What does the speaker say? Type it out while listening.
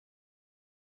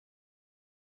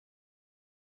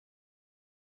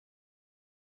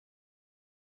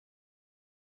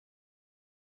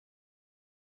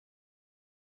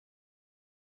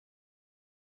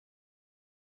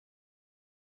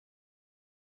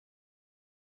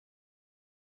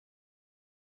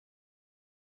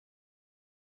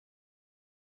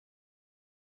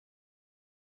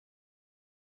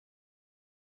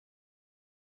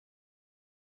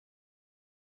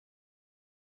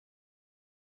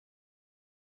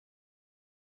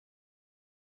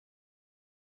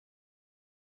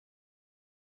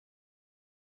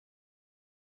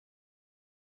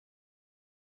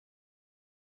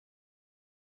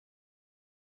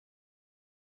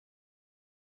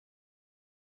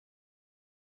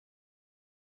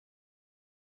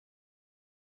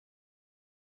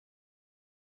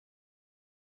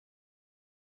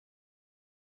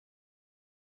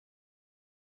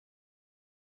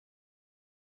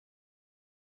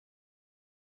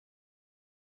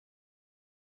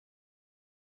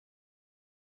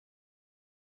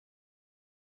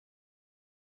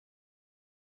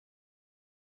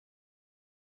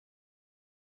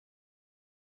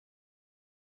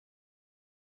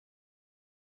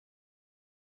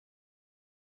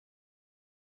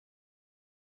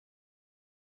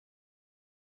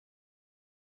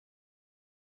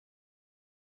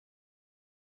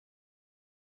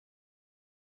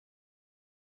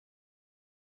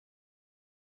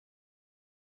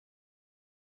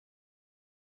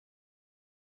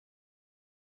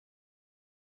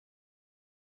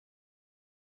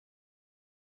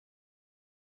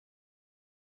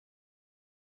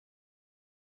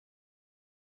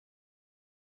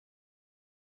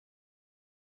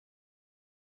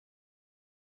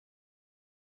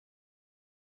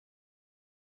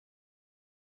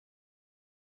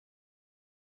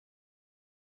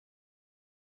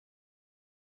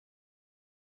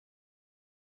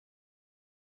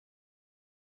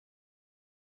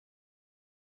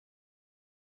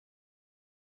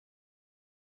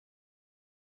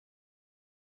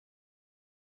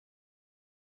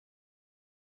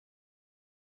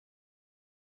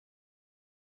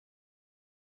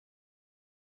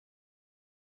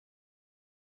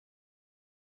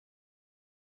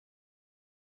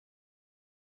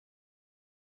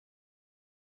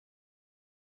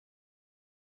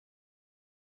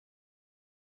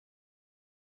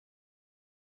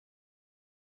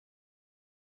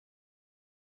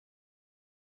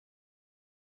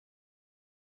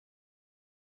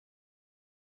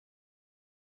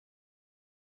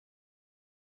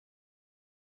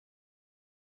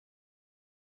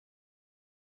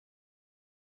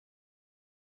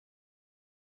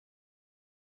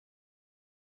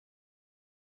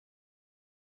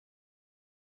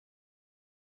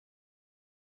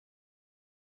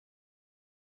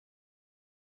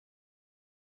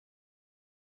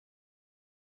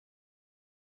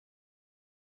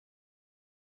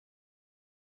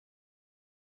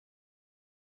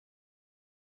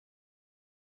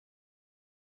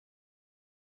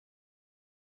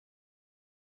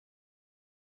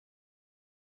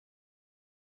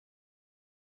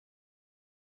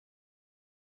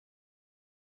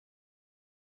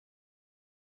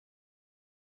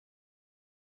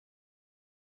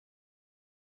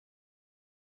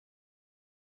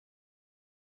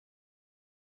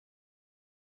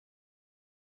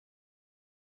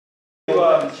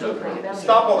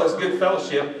stop all this good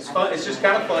fellowship. It's fun. It's just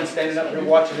kind of fun standing up here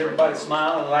watching everybody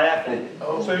smile and laugh and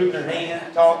food in their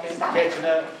hand, talking, catching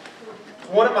up.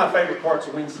 One of my favorite parts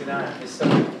of Wednesday night is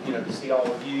to see all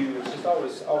of you. It's just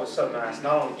always so nice,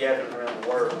 not only gathering around the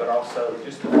Word, but also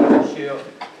just the fellowship,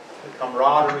 the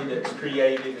camaraderie that's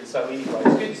created. And so anyway,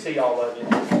 it's good to see all of you.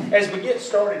 As we get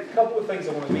started, a couple of things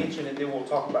I want to mention, and then we'll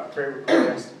talk about prayer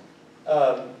requests.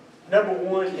 Number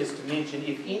one is to mention,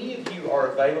 if any of you are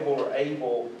available or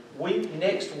able,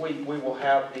 next week we will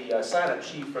have the sign-up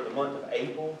sheet for the month of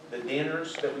April, the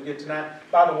dinners that we did tonight.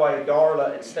 By the way,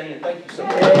 Darla and Stan, thank you so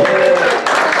much.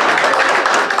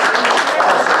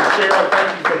 Cheryl,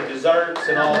 thank you for the desserts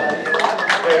and all that.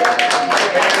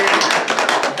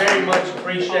 Very much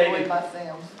appreciated.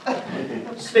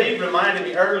 Steve reminded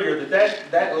me earlier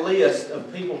that list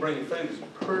of people bringing food is a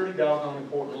pretty doggone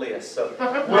important list. So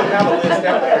we'll have a list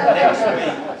out there next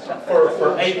week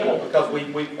for April, because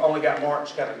we've only got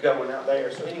March kind of going out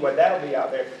there. So anyway, that'll be out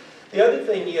there. The other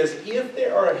thing is, if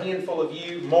there are a handful of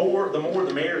you, the more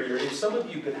the merrier. If some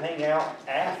of you could hang out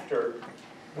after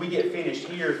we get finished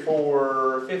here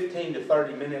for 15 to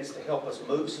 30 minutes to help us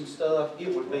move some stuff,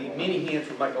 it would be, many hands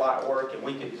would make light work, and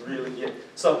we could really get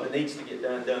something that needs to get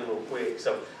done real quick.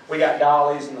 So we got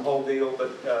dollies and the whole deal,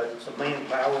 but some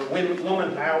manpower,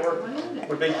 woman power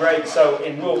would be great. So,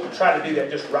 and we'll try to do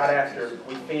that just right after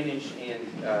we finish, and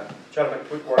try to make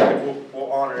quick work, and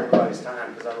we'll honor everybody's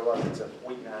time, because I realize it's a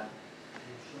weeknight.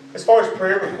 As far as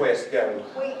prayer requests go.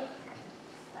 Wait.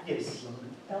 Yes.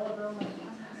 Bellaroma.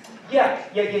 Yeah.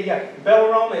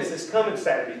 Bellaroma is this coming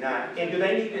Saturday night. And do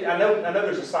they need to, I know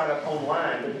there's a sign up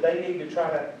online, but do they need to try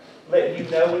to let you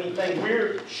know anything?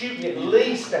 We're shooting at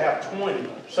least to have 20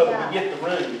 so that we get the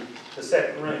room, the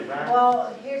set room, right?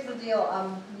 Well, here's the deal.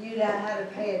 You'd had to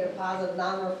pay a deposit,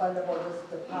 non-refundable, just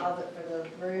deposit for the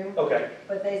room. Okay.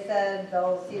 But they said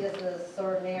they'll seat us in a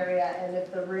certain area, and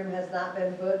if the room has not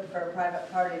been booked for a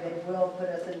private party, they will put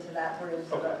us into that room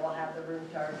so that we'll have the room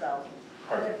to ourselves.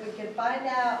 And if we could find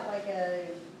out like a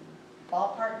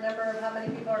ballpark number of how many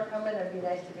people are coming, it'd be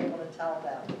nice to be able to tell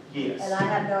them. Yes. And I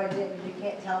have no idea, because you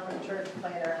can't tell from church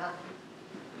planner how,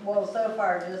 well, so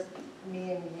far just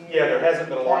me and you. Yeah, there hasn't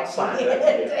been a lot signed up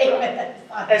yet.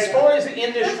 Right. As far as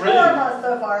in this room. 4 of us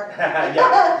so far.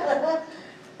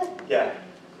 Yeah.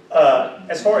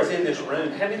 As far as in this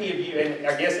room, how many of you, and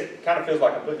I guess it kind of feels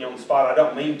like I'm putting you on the spot, I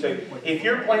don't mean to. If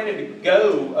you're planning to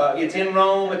go, it's in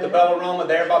Rome at the Bellaroma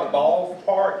there by the ball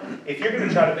park. If you're going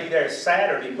to try to be there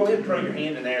Saturday, go ahead and throw your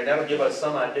hand in there. That'll give us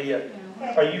some idea.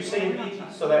 Are you seeing me?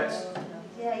 So that's,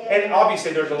 and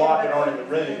obviously there's a lot that aren't in the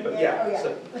room, but yeah.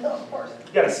 So of course.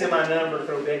 You got a semi-number,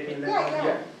 throw Becky in there?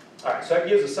 Yeah. All right, so that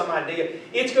gives us some idea.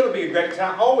 It's going to be a great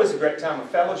time, always a great time of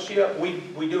fellowship. We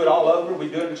do it all over. We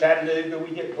do it in Chattanooga.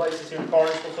 We get places here in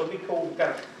Cartersville, so it'd be cool to kind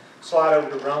of slide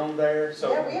over to Rome there.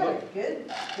 So yeah, we have a good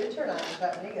turnout in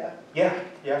Chattanooga. Yeah,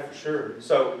 for sure.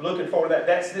 So looking forward to that.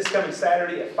 That's this coming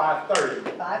Saturday at 5:30.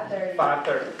 5:30.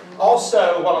 5:30.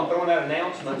 Also, while I'm throwing out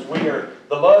announcements, we are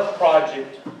the Love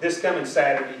Project this coming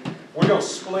Saturday. We're going to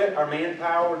split our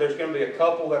manpower. There's going to be a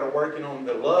couple that are working on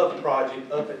the Love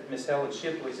Project up at Miss Helen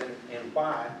Shipley's in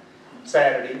Wye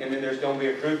Saturday. And then there's going to be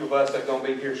a group of us that are going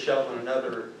to be here shoveling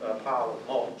another pile of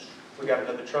mulch. We got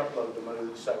another truckload to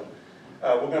move. So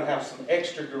we're going to have some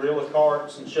extra gorilla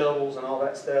carts and shovels and all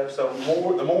that stuff. So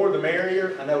the more the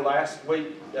merrier. I know last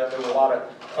week there were a lot of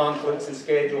conflicts in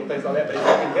schedule and things like that. But if you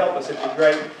can help us, it'd be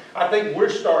great. I think we're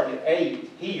starting at 8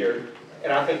 here.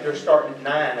 And I think they're starting at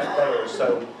 9 up there.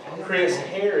 So Chris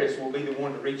Harris will be the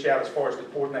one to reach out as far as the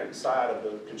coordinating side of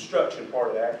the construction part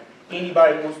of that.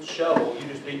 Anybody who wants to shovel, you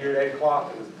just be here at 8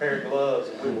 o'clock with a pair of gloves,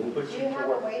 and we will put you to work. Do you have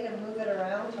a way to move it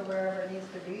around to wherever it needs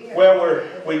to be? Well,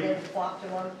 it's flopped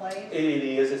in one place? It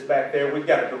is. It's back there. We've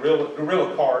got a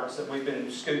gorilla carts that we've been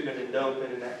scooting and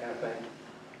dumping and that kind of thing.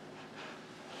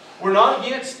 We're not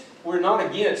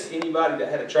against anybody that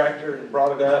had a tractor and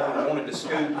brought it up and wanted to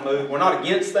scoot and move. We're not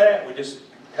against that. We just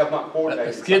have not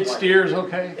coordinated. Skid steer's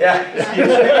okay? Yeah.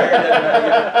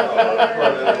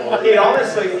 It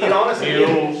honestly, we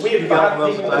had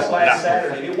 5 people this last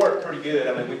Saturday. It worked pretty good.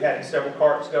 I mean, we've had several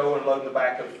carts go and load in the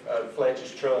back of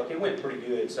Fletcher's truck. It went pretty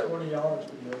good. So 20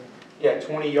 yards we do. Yeah,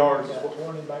 20 yards. We got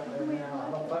 20 back there now.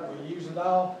 I don't think we use it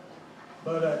all,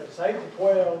 but it's 8 to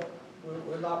 12.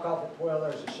 We'll knock off at 12.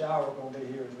 There's a shower going to be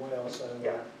here as well. So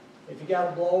yeah. If you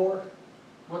got a blower,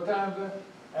 what time is that?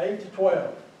 8 to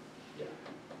 12. Yeah.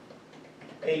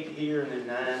 8 here and then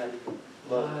 9 at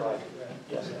Love Project.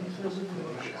 Yes.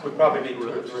 We probably need 2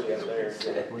 or 3 up there.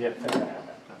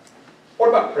 What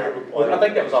about prayer? Well, I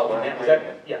think that was all on that. Was that?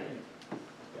 Yeah.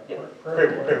 Yeah.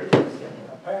 Prayer.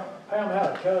 Pam had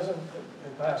a cousin who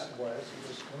passed away, so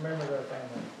just remember their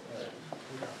family.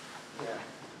 Yeah.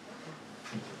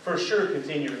 For sure,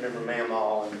 continue to remember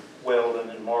Mamaw and Weldon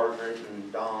and Margaret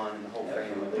and Don and the whole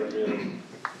family. They're really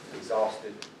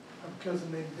exhausted. I'm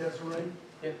cousin named Desiree.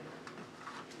 Yeah.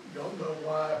 Don't know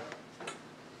why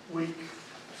weak,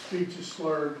 speech is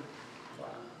slurred.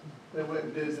 They went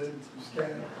and did the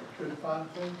scan, couldn't find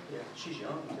anything. Yeah, she's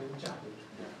young too.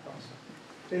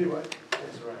 Anyway,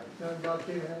 That's right. nothing God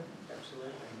can't have.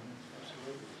 Absolutely.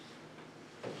 Absolutely.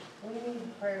 We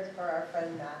need prayers for our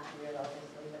friend Matthew, and I'll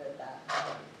just leave it at that.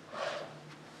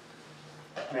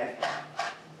 Matthew.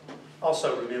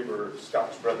 Also remember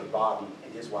Scott's brother Bobby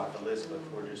and his wife Elizabeth.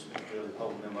 We're just really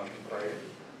holding them up in prayer.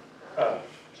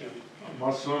 Jim.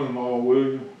 My son-in-law,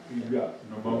 William, he's got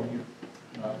pneumonia,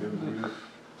 not been good.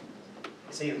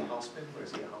 Is he in the hospital or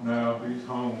is he at home? Now, he's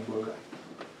home, but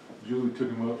Julie took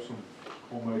him up some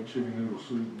homemade chicken noodle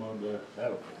soup Monday.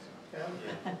 That'll Yeah.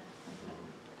 I'm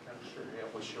sure, yeah,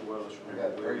 we sure will. Just We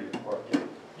remember got William. 3 report yet.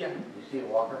 Yeah. You see a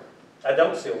walker? I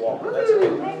don't see a walker. That's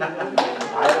good. I don't know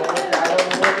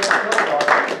where it's going.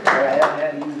 I haven't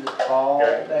had to use it all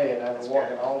day, and I've been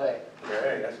walking all day.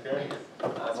 Great, that's great. I'm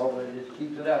hoping it just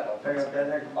keeps it up. I'll pick up that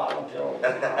next bottle till. I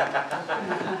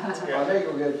think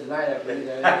we'll get it tonight after we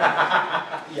get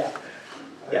that. Yeah.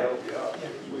 Yeah.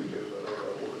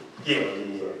 Yeah.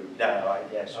 No,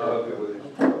 yeah, sure.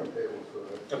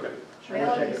 Okay.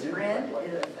 Melody's friend is,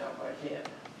 No, I can't.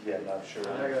 Yeah, not sure.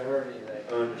 I'm not gonna hurt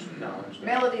anything. No, I understand.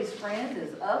 Melody's friend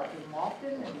is up and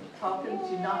walking and talking.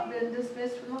 She's not been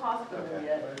dismissed from the hospital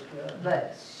yet,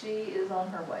 but she is on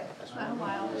her way. That's Oh, right.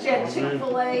 wow. She had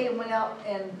Chick-fil-A and went out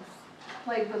and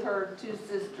played with her 2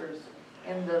 sisters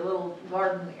in the little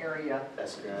garden area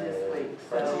That's great. this week.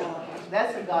 That's So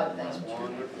that's a God That's thing.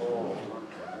 wonderful.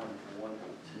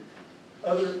 Wonderful.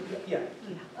 Other, yeah.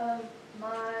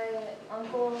 My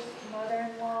uncle's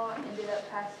mother-in-law ended up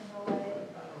passing away.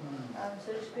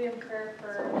 So just be in prayer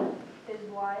for his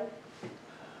wife.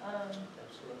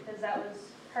 Because that was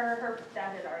her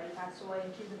dad had already passed away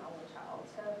and she's an only child.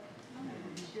 So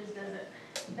she just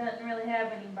doesn't really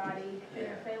have anybody in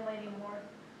her family anymore.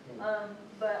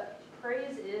 But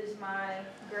praise is my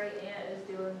great aunt is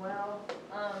doing well.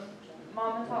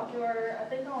 Mama talked to her, I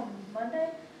think on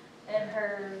Monday, and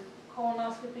her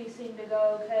colonoscopy seemed to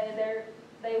go okay.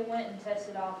 They went and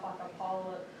tested off like a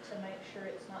polyp to make sure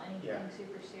it's not anything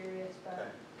super serious, but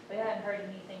we hadn't heard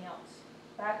anything else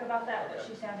back about that, but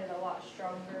she sounded a lot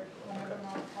stronger whenever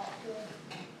Mom talked to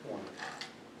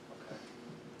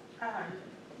her.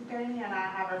 Danny and I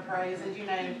have a praise. As you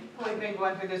know, we've been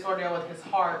going through this ordeal with his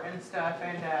heart and stuff,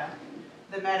 and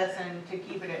the medicine to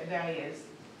keep it at bay is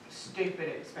stupid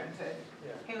expensive.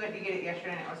 Yeah. He went to get it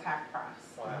yesterday and it was half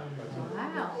price. Wow.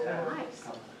 Wow, nice.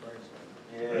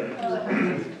 Yeah.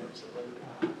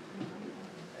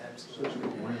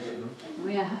 Absolutely.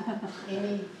 Yeah.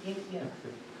 Yeah.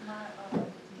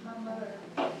 My mother,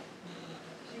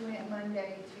 she went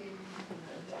Monday to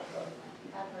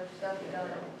have her stuff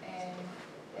done, and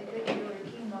they couldn't do her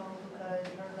chemo because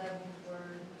her levels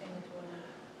were in the toilet.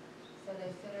 So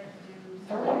they sent her to do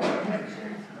some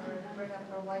injections to bring up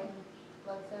her white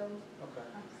blood cells, Okay.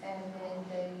 and then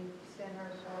they sent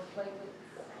her for platelets.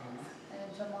 And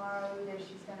then tomorrow, either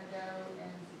she's gonna go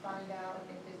and find out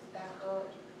if it's back up.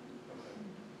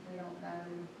 We don't know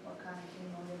what kind of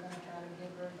chemo they're gonna try to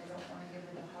give her. They don't wanna give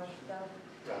her the hard stuff.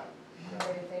 Right.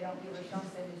 But if they don't give her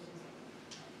something, it's just,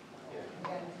 Yeah. we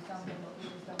gotta do something, but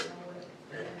we just don't know what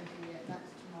they're gonna do yet.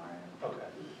 That's tomorrow. Okay.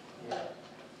 Yeah.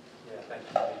 Yeah, thank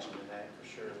you for mentioning that for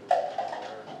sure.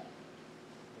 Yeah.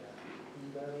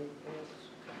 Anybody else?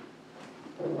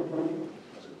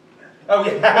 Oh,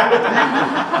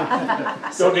 yeah.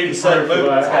 Don't need to say move.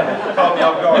 Caught me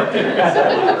off guard.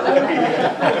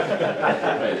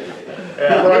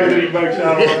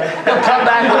 Come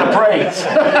back with a praise.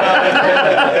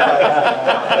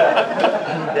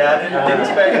 Yeah, I didn't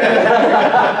expect that.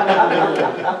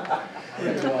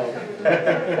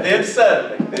 Then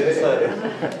suddenly.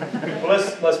 Well,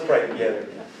 let's pray together.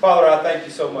 Father, I thank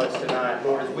you so much tonight,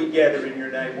 Lord, as we gather in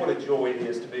your name. What a joy it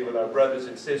is to be with our brothers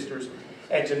and sisters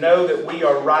and to know that we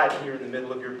are right here in the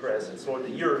middle of your presence, Lord,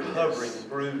 that you're hovering and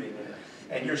brooding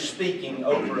and you're speaking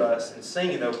over us and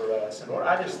singing over us. And Lord,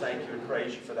 I just thank you and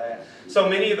praise you for that. So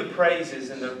many of the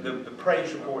praises and the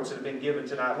praise reports that have been given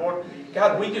tonight, Lord,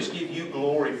 God, we just give you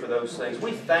glory for those things.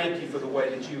 We thank you for the way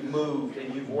that you've moved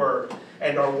and you've worked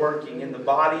and are working in the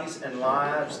bodies and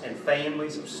lives and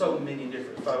families of so many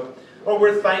different folk. Lord,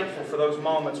 we're thankful for those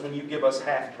moments when you give us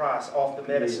half price off the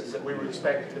medicines that we were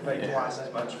expecting to pay twice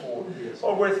as much for.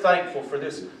 Lord, we're thankful for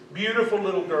this beautiful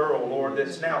little girl, Lord,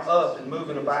 that's now up and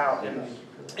moving about and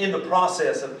in the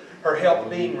process of her health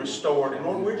being restored. And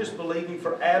Lord, we're just believing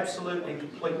for absolute and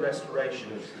complete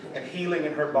restoration and healing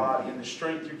in her body and the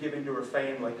strength you're giving to her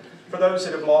family. For those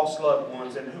that have lost loved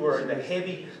ones and who are in the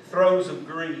heavy throes of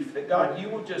grief, that God, you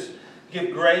will just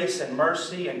give grace and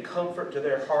mercy and comfort to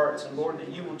their hearts. And Lord, that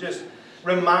you will just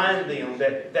remind them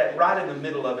that right in the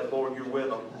middle of it, Lord, you're with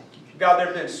them. God, there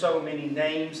have been so many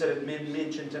names that have been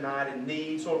mentioned tonight and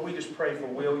needs. Lord, we just pray for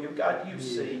William. God, you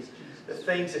see the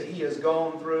things that he has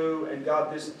gone through, and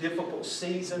God, this difficult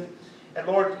season. And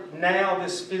Lord, now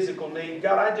this physical need,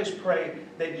 God, I just pray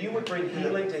that you would bring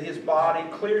healing to his body,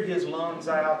 clear his lungs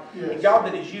out. Yes. And God,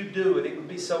 that as you do it, it would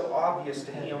be so obvious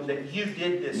to him that you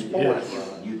did this for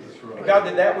him. And God,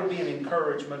 that would be an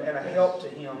encouragement and a help to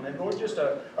him. And Lord, just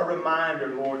a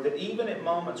reminder, Lord, that even at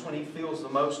moments when he feels the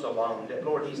most alone, that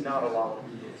Lord, he's not alone.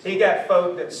 He got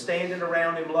folk that's standing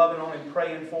around him, loving on him,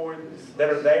 praying for him, that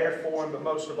are there for him. But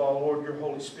most of all, Lord, your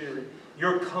Holy Spirit,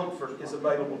 your comfort is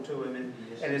available to him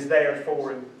and is there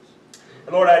for him.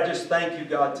 And Lord, I just thank you,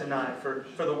 God, tonight for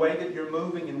the way that you're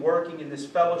moving and working in this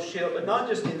fellowship, but not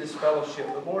just in this fellowship,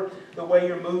 but Lord, the way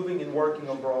you're moving and working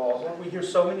abroad. Lord, we hear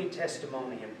so many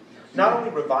testimonies, not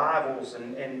only revivals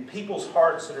and people's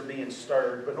hearts that are being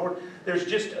stirred, but Lord, there's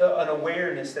just an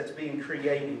awareness that's being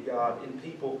created, God, in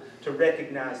people to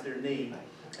recognize their need.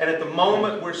 And at the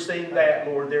moment we're seeing that,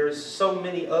 Lord, there's so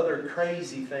many other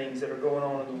crazy things that are going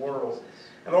on in the world.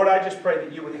 And Lord, I just pray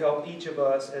that you would help each of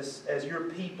us as your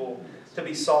people to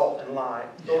be salt and light.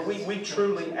 Lord, we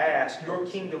truly ask, your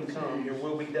kingdom come, your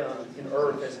will be done in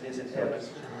earth as it is in heaven.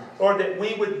 Lord, that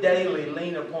we would daily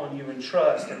lean upon you and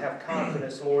trust and have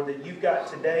confidence, Lord, that you've got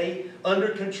today under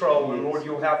control, and Lord,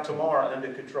 you'll have tomorrow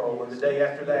under control, and the day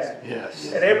after that.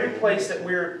 Yes. At every place that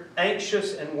we're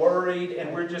anxious and worried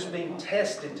and we're just being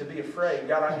tested to be afraid,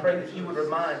 God, I pray that you would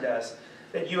remind us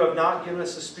that you have not given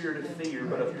us a spirit of fear,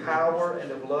 but of power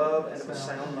and of love and of a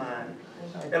sound mind.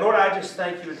 And Lord, I just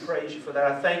thank you and praise you for that.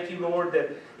 I thank you, Lord,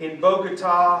 that in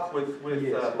Bogota with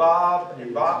Bob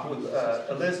and with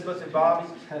Elizabeth and Bobby,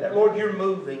 that Lord, you're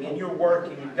moving and you're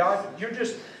working. And God,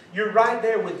 you're right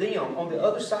there with them on the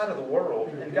other side of the world.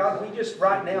 And God, we just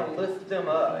right now lift them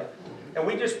up. And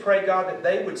we just pray, God, that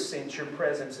they would sense your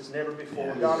presence as never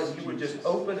before. God, as you would just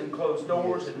open and close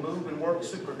doors and move and work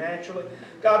supernaturally.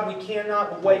 God, we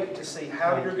cannot wait to see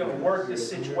how you're going to work this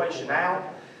situation out.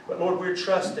 But Lord, we're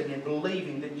trusting and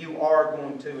believing that you are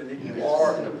going to, and that you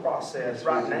are in the process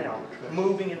right now,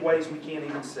 moving in ways we can't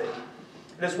even see.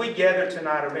 And as we gather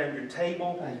tonight around your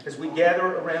table, as we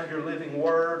gather around your living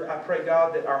word, I pray,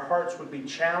 God, that our hearts would be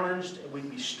challenged and we'd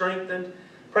be strengthened.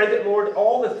 Pray that, Lord,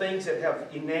 all the things that have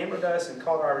enamored us and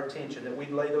caught our attention, that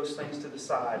we'd lay those things to the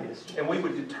side. And we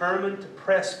would determine to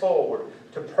press forward,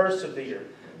 to persevere,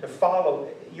 to follow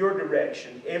your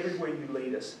direction everywhere you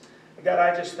lead us. And God,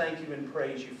 I just thank you and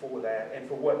praise you for that and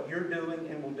for what you're doing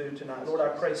and will do tonight. Lord, I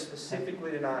pray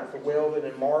specifically tonight for Weldon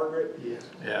and Margaret,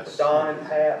 for Don and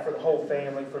Pat, for the whole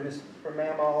family, for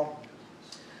Mamaw.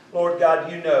 Lord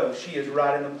God, you know she is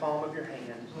right in the palm of your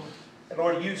hand. And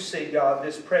Lord, you see, God,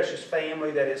 this precious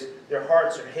family that is, their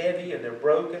hearts are heavy and they're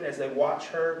broken as they watch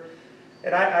her.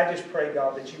 And I just pray,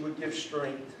 God, that you would give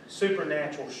strength,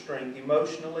 supernatural strength,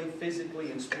 emotionally,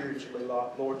 physically, and spiritually,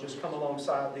 Lord. Just come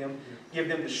alongside them. Give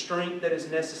them the strength that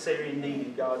is necessary and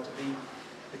needed, God, to be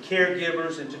the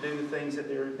caregivers and to do the things that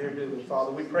they're doing,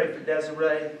 Father. We pray for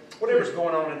Desiree. Whatever's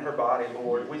going on in her body,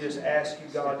 Lord, we just ask you,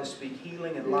 God, to speak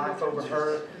healing and life over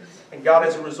her. And God,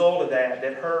 as a result of that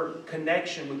her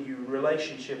connection with you,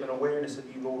 relationship and awareness of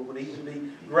you, Lord, would even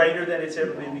be greater than it's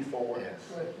ever been before.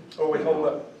 Lord, we hold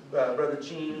up Brother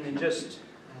Gene and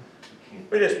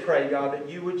we just pray, God, that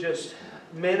you would just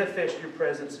manifest your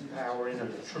presence and power in a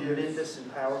tremendous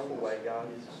and powerful way, God.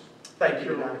 Thank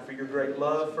you, Lord, for your great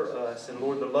love for us. And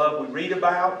Lord, the love we read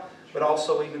about, but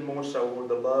also even more so, Lord,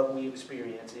 the love we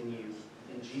experience in you.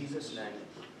 In Jesus' name.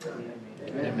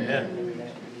 Amen.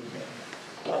 Amen.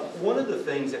 One of the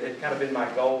things that had kind of been my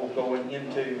goal going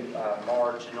into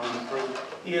March and on through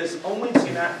is on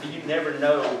Wednesday night, you never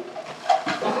know,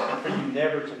 for you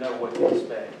never to know what to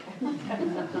expect.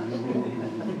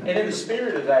 And in the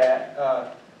spirit of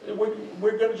that,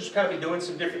 we're going to just kind of be doing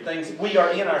some different things. We are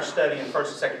in our study in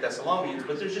 1st and 2nd Thessalonians,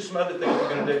 but there's just some other things we're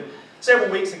going to do. Several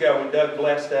weeks ago when Doug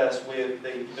blessed us with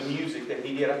the music that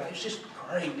he did, I thought it was just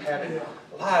great having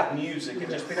live music and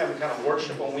just being able to kind of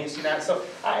worship on Wednesday night. So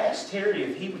I asked Terry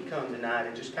if he would come tonight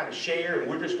and just kind of share, and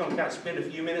we're just going to kind of spend a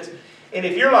few minutes. And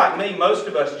if you're like me, most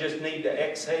of us just need to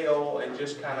exhale and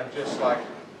just kind of just like,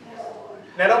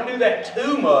 now don't do that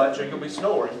too much or you'll be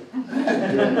snoring.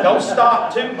 Don't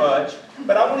stop too much.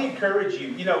 But I want to encourage you,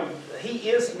 you know,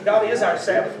 God is our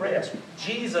Sabbath rest.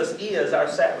 Jesus is our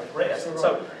Sabbath rest. And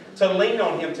so lean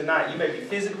on Him tonight. You may be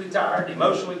physically tired,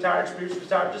 emotionally tired, spiritually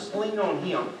tired. Just lean on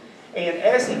Him. And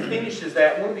as He finishes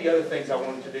that, one of the other things I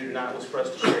wanted to do tonight was for us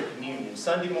to share communion.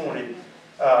 Sunday morning,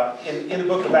 in the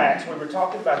book of Acts, we were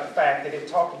talking about the fact that it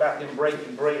talked about them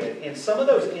breaking bread. And some of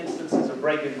those instances of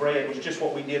breaking bread was just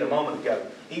what we did a moment ago.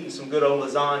 Eating some good old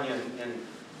lasagna and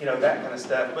you know, that kind of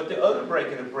stuff. But the other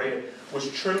breaking of bread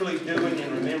was truly doing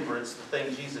in remembrance the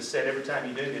thing Jesus said, every time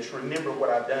you do this, remember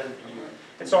what I've done for you.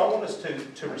 And so I want us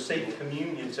to receive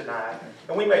communion tonight.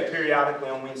 And we may periodically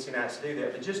on Wednesday nights do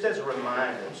that, but just as a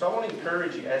reminder. So I want to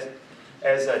encourage you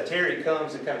as Terry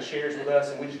comes and kind of shares with us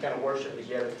and we just kind of worship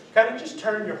together, kind of just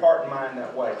turn your heart and mind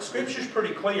that way. Scripture's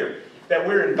pretty clear that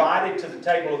we're invited to the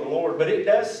table of the Lord, but it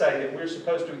does say that we're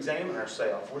supposed to examine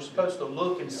ourselves. We're supposed to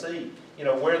look and see, you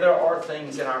know, where there are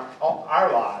things in our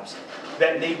lives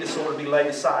that need to sort of be laid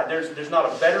aside. There's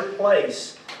not a better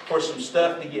place for some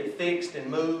stuff to get fixed and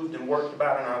moved and worked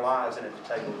about in our lives than at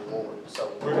the table of the Lord.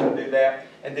 So we're going to do that,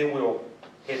 and then we'll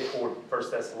head toward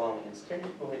 1 Thessalonians. Can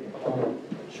you go ahead and come on?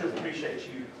 Sure appreciate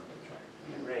you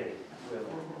being ready.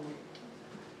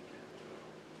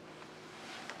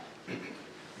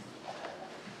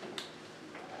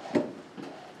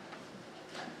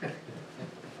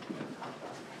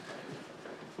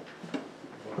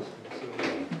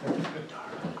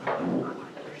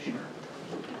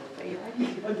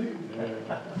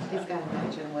 He's got to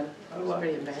imagine what was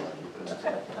pretty embarrassing.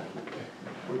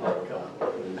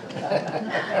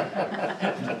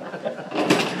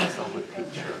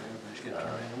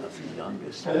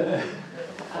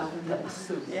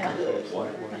 Yeah.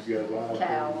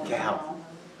 Cow.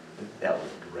 That was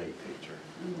a great picture.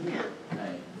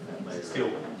 Still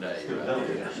done.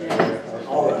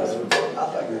 All right, I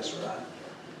think that's right.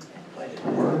 I think it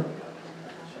worked.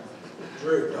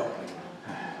 Drew, don't we?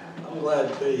 I'm glad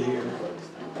to be here.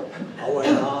 Always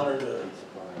an honor to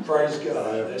praise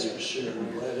God, that's for sure.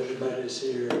 I'm glad everybody's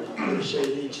here. I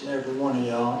appreciate each and every one of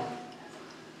y'all.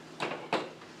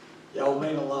 Y'all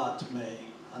mean a lot to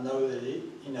me. I know that,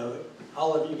 you know,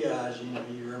 all of you guys, you know,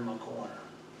 you're in my corner.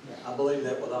 I believe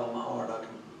that with all my heart. I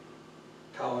can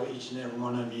call each and every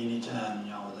one of you anytime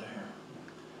y'all are there.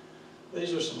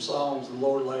 These are some songs the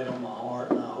Lord laid on my heart,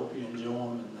 and I hope you enjoy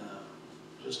them. And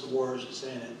just the words that's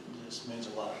in it just means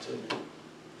a lot to me.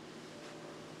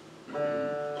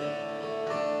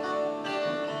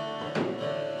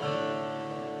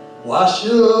 Why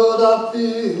should I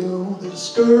feel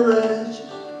discouraged?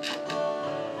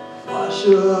 Why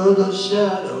should the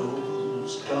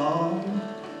shadows come?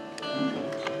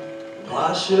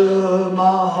 Why should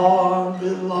my heart be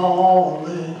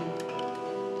lonely?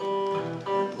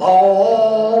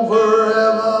 Long for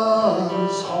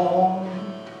heaven's home.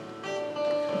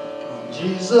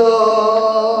 Jesus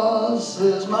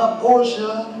is my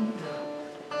portion,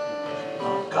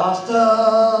 my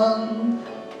constant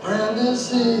friend is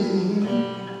He.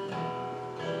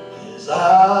 His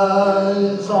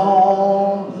eyes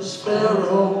on the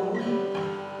sparrow,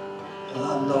 and I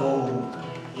know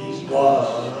He's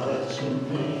watching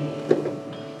me.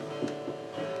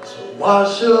 So why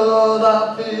should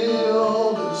I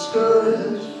feel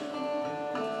discouraged?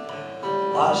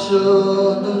 Why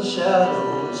should the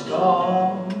shadows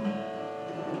come?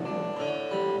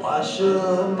 Why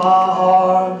should my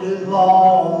heart be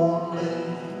lonely?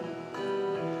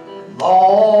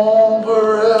 Long for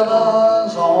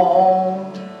heaven's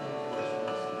home.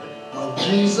 When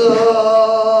Jesus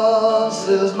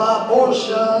is my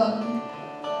portion,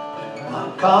 my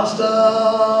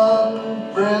constant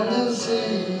friend is He.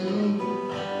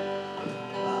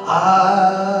 My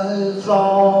eyes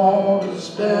on the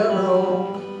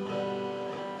sparrow,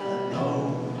 I know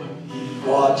He's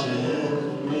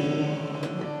watching me.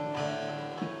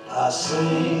 I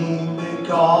sing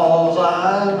because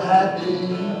I'm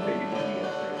happy.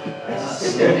 I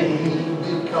sing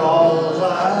because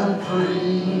I'm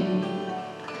free.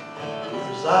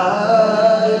 His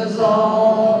eyes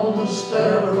on the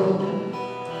sparrow,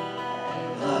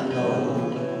 I know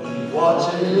He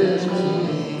watches me.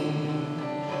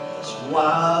 That's why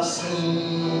I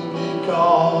sing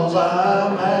because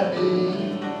I'm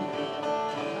happy.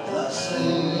 I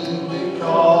sing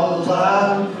because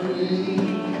I'm free.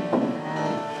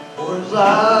 For His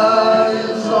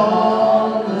eyes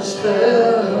on the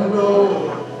sparrow,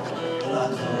 and I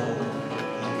know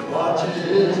He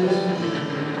watches me.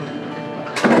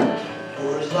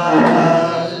 For His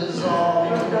eyes on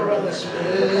the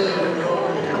sparrow,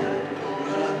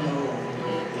 and I know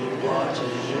He watches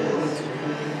me.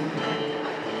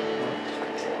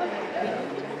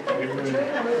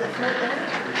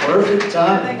 Perfect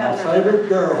timing, my favorite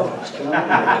girl is coming.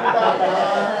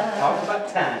 Talk about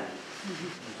time.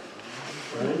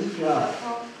 Praise God.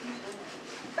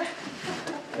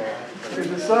 Is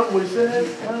it something we said,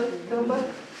 come back?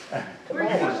 Come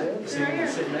on, see when you're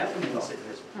sitting that one, you're sitting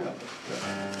this one.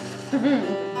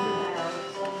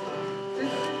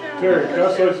 Terry, can I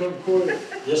say something quick?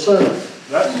 Yes, sir.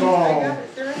 That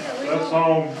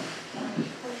song,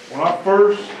 when I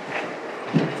first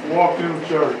walked into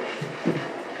church,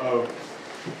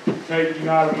 Kate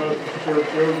United Methodist Church,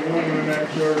 there was a woman in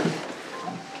that church.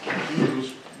 She was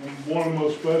one of the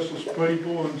most specialist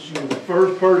people, and she was the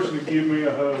first person to give me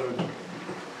a hug.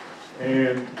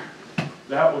 And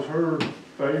that was her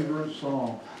favorite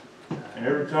song. And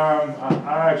every time,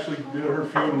 I actually did her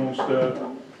funeral and stuff,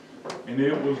 and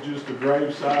it was just a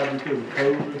graveside because of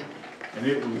COVID, and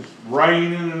it was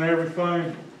raining and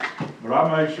everything, but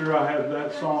I made sure I had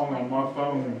that song on my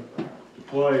phone to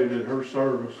play at her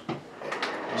service.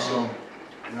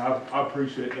 And I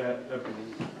appreciate that.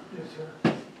 Yes, sir.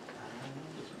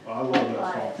 I love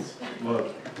that song. Love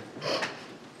it.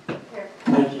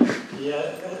 Thank you. Yeah,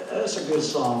 that's a good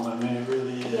song, I mean, it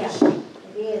really is. Yeah,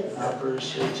 it is. I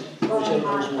appreciate you. One of Appreciate my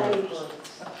those words. favorites.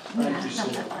 Thank you,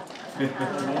 sir.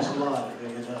 That means a lot, it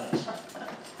really does.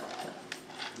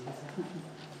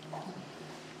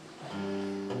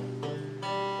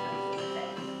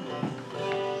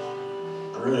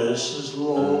 Precious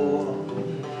Lord,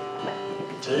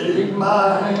 take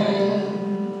my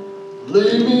hand,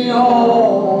 lead me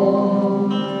on,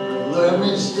 let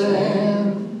me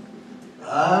stand.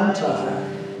 I'm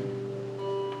tired,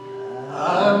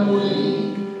 I'm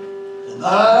weak, and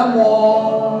I'm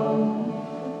worn.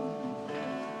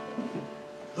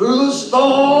 Through the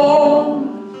storm,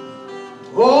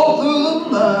 all through the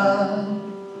night,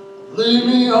 lead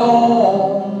me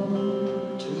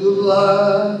on to the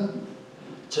light.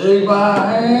 Take my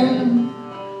hand,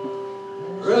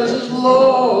 precious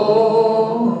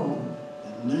Lord,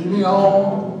 and lead me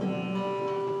on.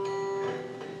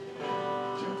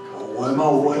 When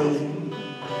my way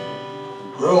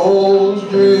grows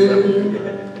dim,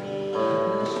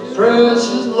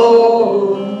 precious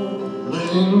Lord,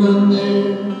 linger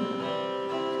near.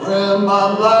 When my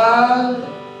life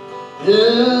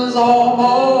is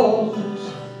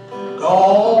almost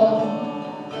gone,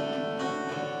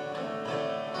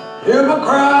 hear my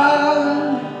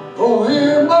cry, oh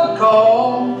hear my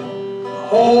call,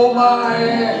 hold my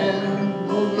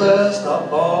hand, lest I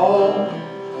fall.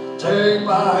 Take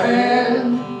my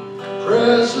hand,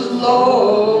 precious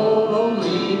Lord, oh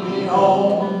lead me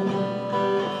on.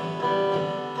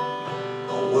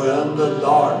 When the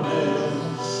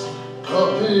darkness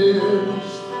appears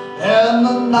and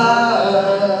the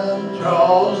night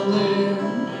draws near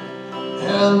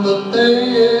and the day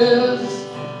is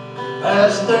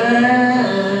past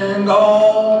and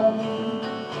gone,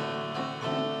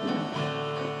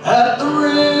 at the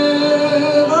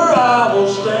river I will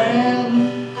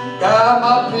stand, guide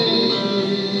my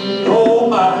feet, hold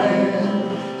my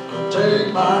hand,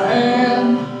 take my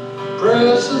hand,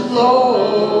 precious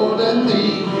Lord, and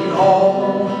lead me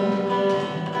home.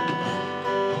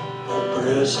 Oh,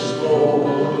 precious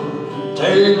Lord,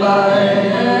 take my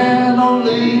hand, oh,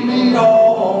 lead me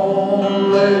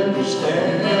on, let me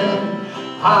stand.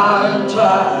 I am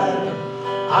tired,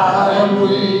 I am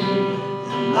weak,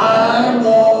 and I am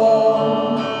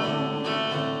worn.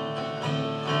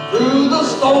 Through the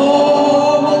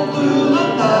storm or through the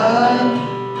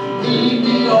night, lead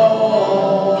me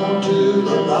on to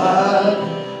the light.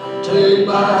 Take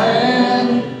my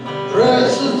hand,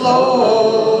 precious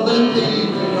Lord, and lead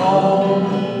me on.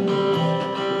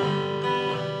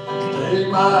 Take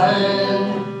my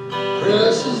hand,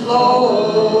 precious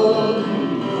Lord,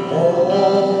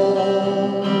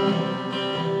 home.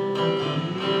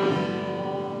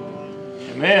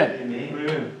 Amen.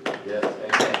 Amen. Yes,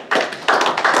 amen.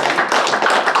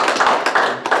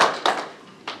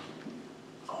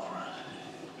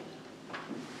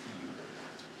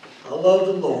 I love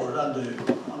the Lord, I do.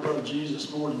 I love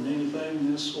Jesus more than anything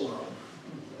in this world.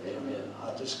 Amen.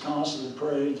 I just constantly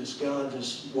pray, just God,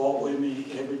 just walk with me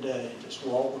every day. Just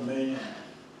walk with me and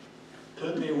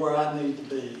put me where I need to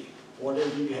be.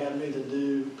 Whatever you have me to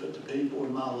do, put the people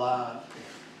in my life.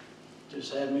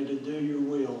 Just have me to do your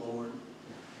will, Lord.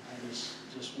 I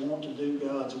just want to do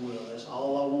God's will. That's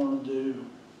all I want to do,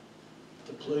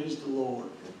 to please the Lord.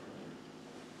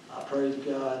 I pray to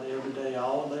God every day,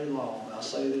 all day long. I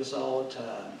say this all the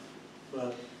time,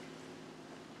 but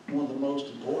one of the most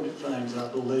important things I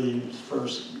believe is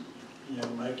first,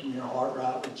 making your heart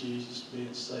right with Jesus,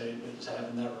 being saved, is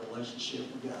having that relationship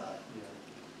with God.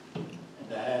 And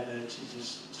to have that, you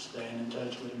just staying in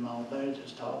touch with him all day,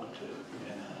 just talking to him,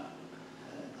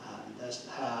 and that's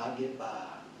how I get by.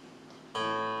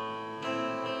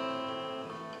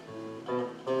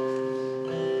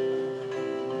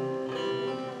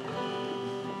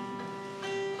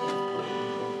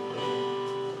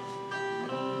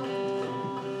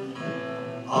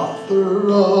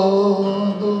 Author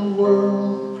of the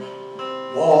world,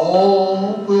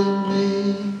 walk with me.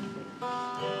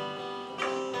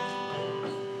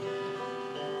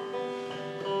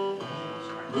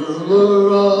 Ruler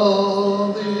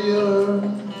of the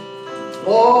earth,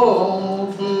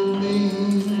 walk with me.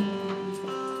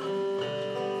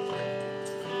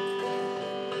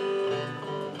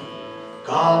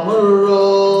 Calmer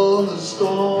of the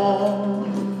storm,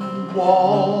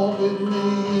 walk with me.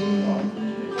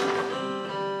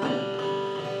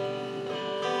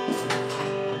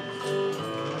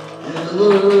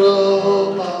 Healer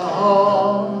of my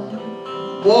heart,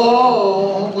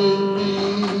 walk with me.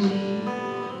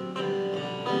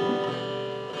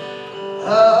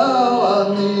 How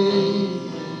I need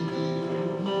you,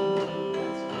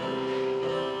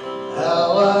 how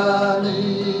I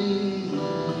need you.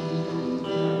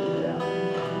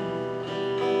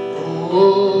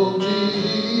 Oh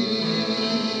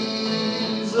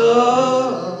Jesus,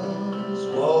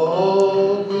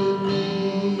 walk with me.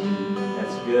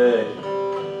 That's good.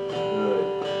 Good.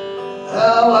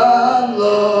 How I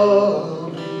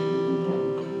love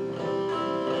you,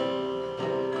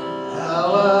 how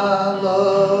I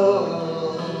love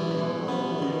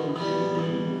you.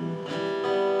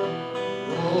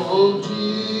 Oh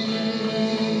Jesus,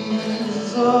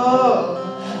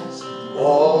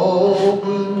 walk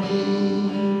with me.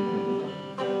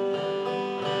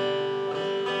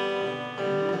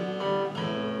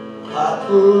 I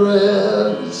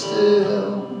forever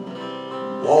still,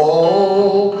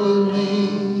 walk with me.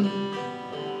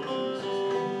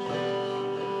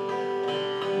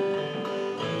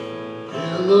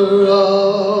 Healer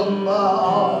of my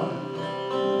heart,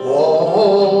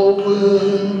 walk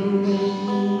with me.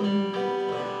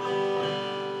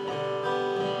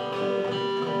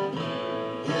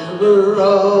 Giver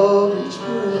of each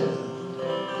breath,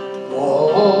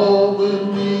 walk with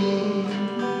me.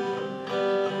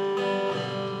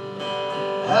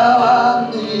 How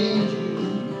I need you,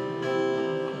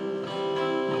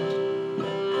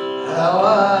 how I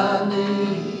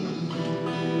need you.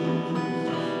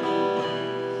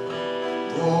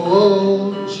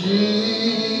 Oh Jesus,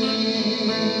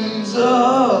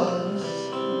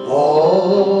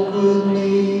 walk with me.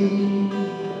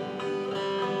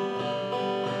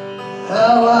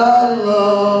 How I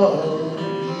love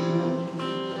you,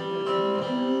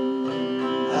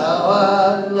 how I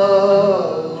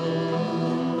love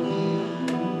you.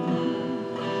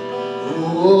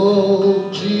 Oh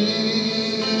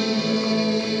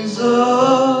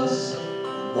Jesus,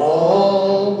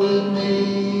 walk with me.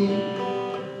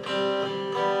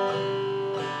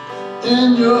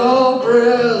 In your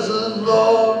presence,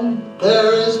 Lord,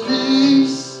 there is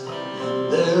peace,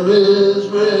 there is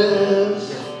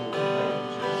rest.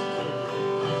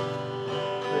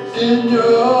 In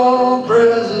your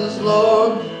presence,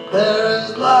 Lord, there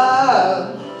is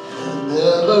life that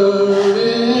never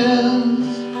ends.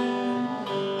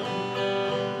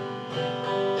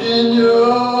 In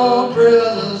your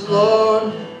presence,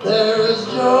 Lord, there is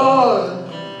joy,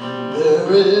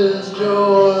 there is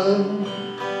joy.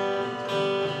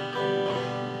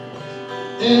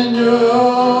 In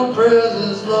your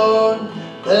presence, Lord,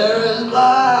 there is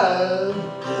life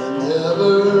that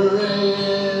never ends.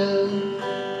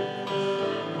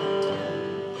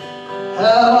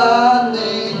 How I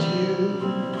need you,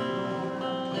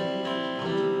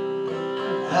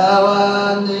 how I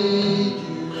need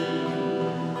you.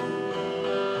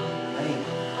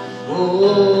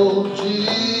 Oh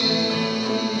Jesus,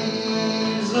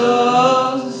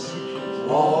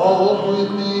 walk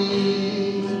with me.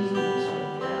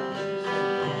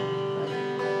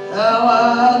 How I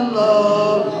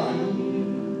love you,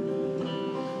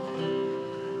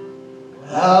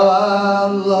 how I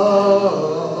love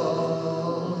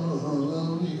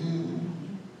you.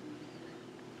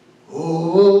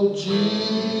 Oh Jesus,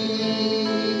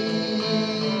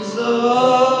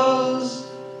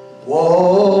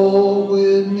 walk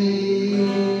with me.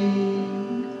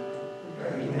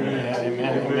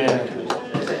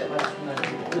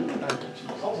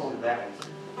 Hold on to that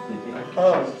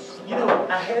one. You know,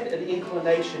 I had an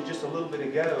inclination just a little bit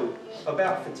ago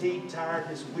about fatigue,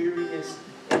 tiredness, weariness,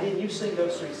 and then you sing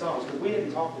those three songs, because we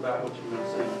hadn't talked about what you were going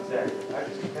to sing exactly. I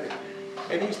just kind of,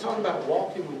 and he's talking about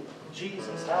walking with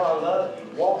Jesus, how I love you,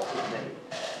 walk with me.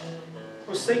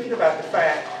 was thinking about the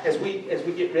fact, as we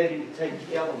get ready to take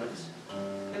the elements,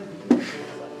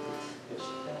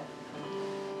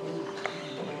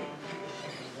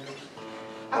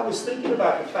 I was thinking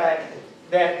about the fact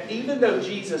that even though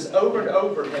Jesus over and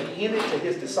over had hinted to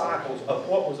His disciples of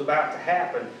what was about to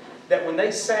happen, that when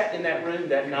they sat in that room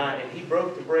that night and He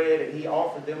broke the bread and He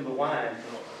offered them the wine,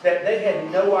 that they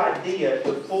had no idea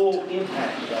the full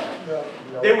impact of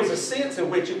that. There was a sense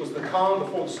in which it was the calm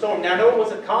before the storm. Now I know it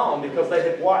wasn't calm because they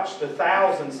had watched the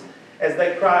thousands as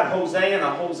they cried,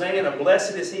 Hosanna, Hosanna,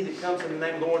 blessed is He that comes in the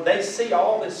name of the Lord. They see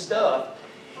all this stuff.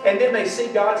 And then they see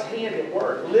God's hand at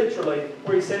work, literally,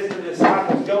 where He says to the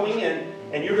disciples, go in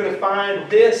and you're going to find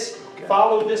this,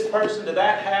 follow this person to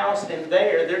that house, and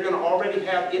there, they're going to already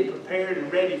have it prepared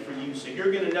and ready for you. So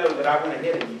you're going to know that I went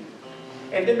ahead of you.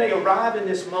 And then they arrive in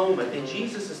this moment, and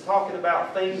Jesus is talking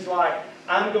about things like,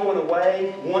 I'm going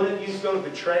away, one of you is going to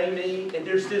betray me, and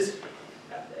there's this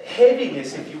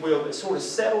heaviness, if you will, that sort of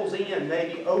settles in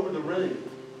maybe over the room.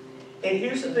 And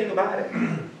here's the thing about it.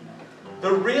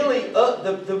 The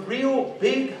real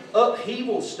big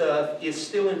upheaval stuff is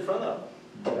still in front of them.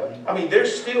 I mean, they're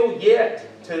still yet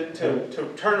to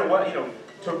turn away, you know,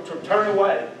 to turn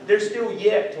away. They're still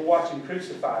yet to watch Him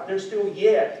crucified. They're still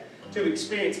yet to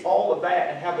experience all of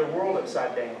that and have their world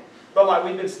upside down. But like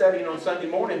we've been studying on Sunday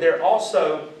morning, they're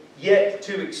also yet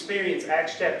to experience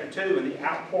Acts chapter 2 and the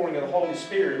outpouring of the Holy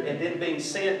Spirit and then being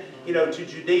sent, you know, to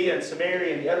Judea and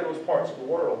Samaria and the othermost parts of the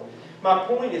world. My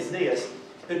point is this.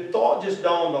 The thought just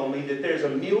dawned on me that there's a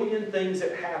million things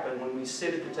that happen when we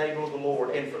sit at the table of the Lord.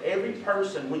 And for every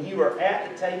person, when you are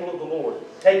at the table of the Lord,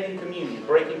 taking communion,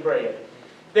 breaking bread,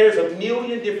 there's a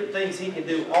million different things He can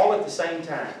do all at the same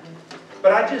time.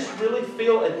 But I just really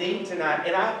feel a need tonight,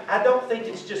 and I don't think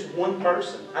it's just one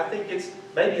person. I think it's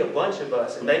maybe a bunch of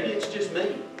us, and maybe it's just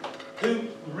me, who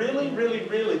really,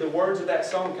 the words of that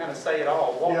song kind of say it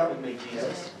all. Walk with me,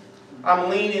 Jesus.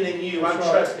 I'm leaning in You. I'm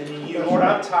trusting in You. Lord,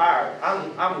 I'm tired.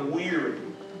 I'm weary.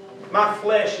 My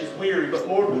flesh is weary, but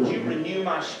Lord, would You renew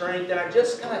my strength? And I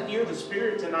just kind of hear the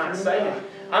Spirit tonight saying,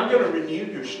 I'm going to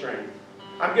renew your strength.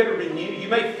 I'm going to renew. You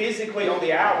may physically on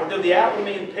the outward, though the outward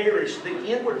man perish, the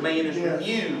inward man is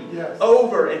renewed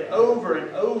over and over and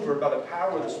over by the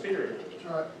power of the Spirit.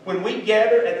 Right. When we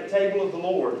gather at the table of the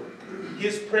Lord,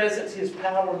 His presence, His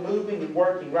power moving and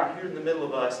working right here in the middle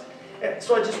of us. And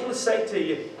so I just want to say to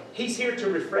you, He's here to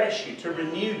refresh you, to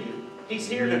renew you. He's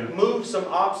here to move some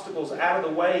obstacles out of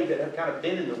the way that have kind of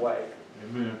been in the way.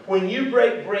 Amen. When you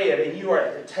break bread and you are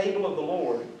at the table of the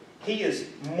Lord, He is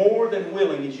more than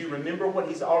willing, as you remember what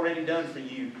He's already done for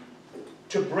you,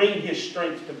 to bring His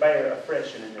strength to bear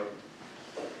afresh and anew.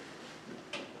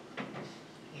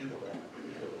 You go out.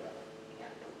 You go out.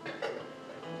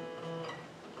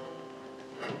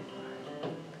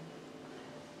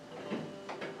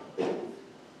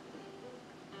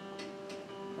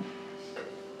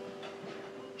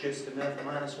 Just enough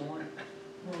 -1?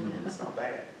 That's not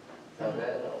bad. Not bad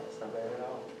at all. It's not bad at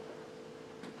all.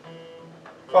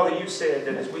 Father, You said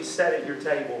that as we sat at Your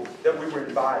table, that we were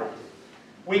invited.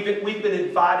 We've been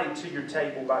invited to Your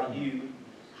table by You.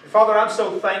 And Father, I'm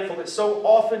so thankful that so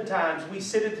oftentimes we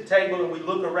sit at the table and we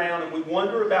look around and we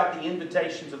wonder about the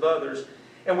invitations of others,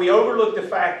 and we overlook the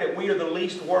fact that we are the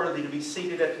least worthy to be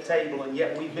seated at the table, and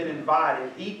yet we've been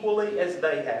invited equally as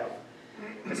they have.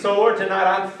 And so, Lord, tonight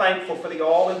I'm thankful for the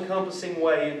all-encompassing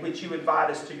way in which You invite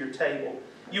us to Your table.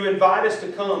 You invite us to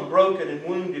come broken and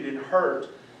wounded and hurt.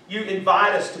 You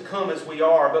invite us to come as we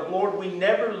are. But, Lord, we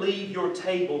never leave Your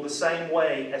table the same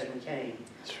way as we came.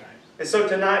 That's right. And so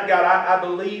tonight, God, I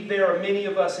believe there are many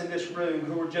of us in this room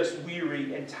who are just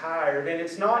weary and tired. And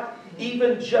it's not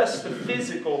even just the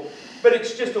physical, but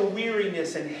it's just a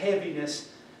weariness and heaviness.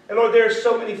 And, Lord, there are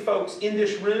so many folks in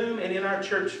this room and in our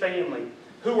church family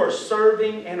who are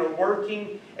serving and are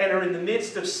working and are in the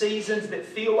midst of seasons that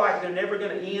feel like they're never going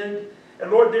to end.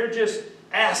 And Lord, they're just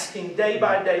asking day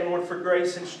by day, Lord, for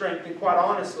grace and strength. And quite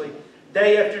honestly,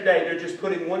 day after day, they're just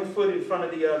putting one foot in front of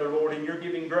the other, Lord, and You're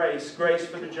giving grace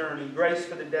for the journey, grace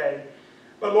for the day.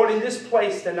 But Lord, in this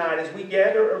place tonight, as we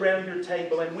gather around Your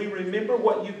table and we remember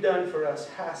what You've done for us,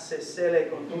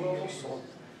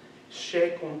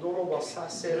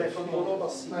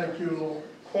 Thank You, Lord.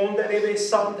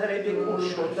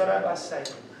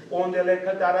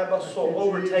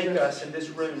 Overtake us in this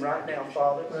room right now,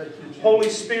 Father. Holy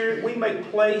Spirit, we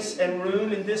make place and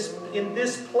room in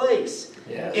this place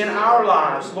in our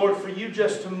lives, Lord, for You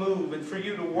just to move and for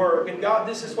You to work. And God,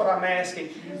 this is what I'm asking,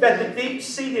 that the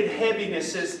deep-seated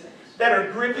heavinesses that are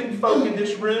gripping folk in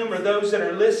this room or those that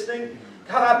are listening,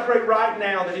 God, I pray right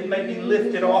now that it may be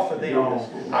lifted off of them.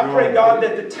 I pray, God,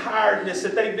 that the tiredness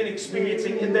that they've been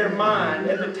experiencing in their mind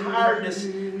and the tiredness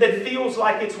that feels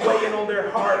like it's weighing on their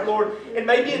heart, Lord, and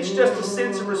maybe it's just a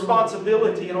sense of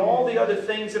responsibility and all the other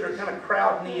things that are kind of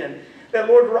crowding in, that,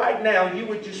 Lord, right now you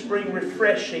would just bring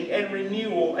refreshing and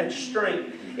renewal and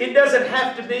strength. It doesn't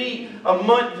have to be a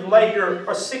month later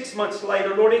or 6 months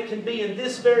later, Lord. It can be in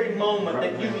this very moment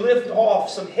that you lift off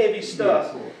some heavy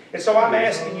stuff. And so I'm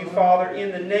asking you, Father,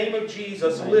 in the name of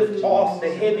Jesus, lift off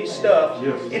the heavy stuff.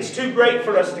 It's too great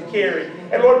for us to carry.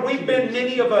 And Lord, we've been,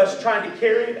 many of us, trying to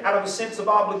carry it out of a sense of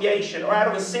obligation or out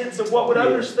of a sense of what would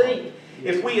others think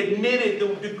if we admitted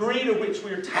the degree to which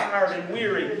we are tired and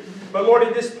weary. But Lord,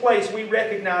 in this place, we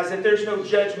recognize that there's no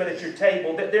judgment at your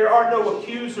table, that there are no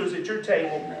accusers at your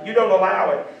table. You don't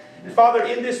allow it. And Father,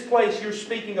 in this place, you're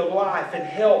speaking of life and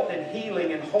health and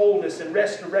healing and wholeness and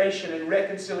restoration and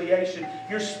reconciliation.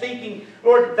 You're speaking,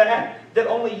 Lord, that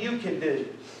only you can do.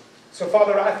 So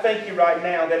Father, I thank you right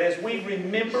now that as we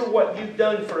remember what you've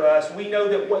done for us, we know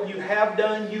that what you have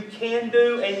done, you can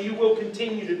do, and you will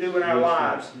continue to do in our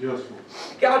lives. Yes,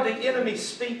 God, the enemy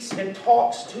speaks and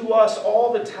talks to us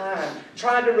all the time,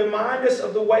 trying to remind us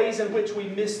of the ways in which we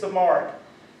miss the mark.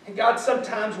 And God,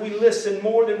 sometimes we listen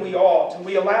more than we ought, and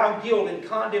we allow guilt and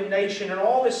condemnation and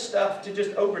all this stuff to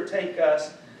just overtake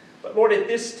us. But Lord, at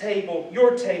this table,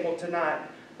 your table tonight,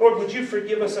 Lord, would you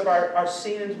forgive us of our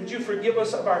sins? Would you forgive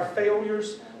us of our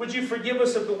failures? Would you forgive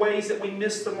us of the ways that we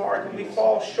miss the mark and we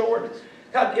fall short?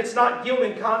 God, it's not guilt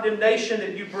and condemnation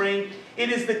that you bring. It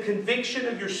is the conviction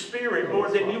of your Spirit,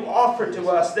 Lord, that you offer to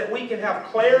us, that we can have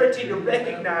clarity to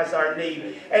recognize our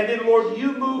need. And then, Lord,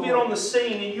 you move in on the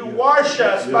scene and you wash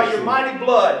us by your mighty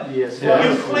blood. You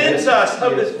cleanse us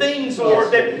of the things,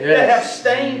 Lord, that have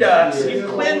stained us. You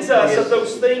cleanse us of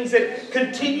those things that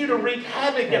continue to wreak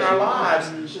havoc in our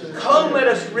lives. Come, let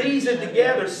us reason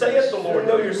together, saith the Lord.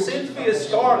 Though your sins be as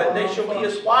scarlet, they shall be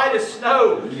as white as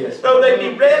snow. Though they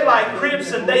be red like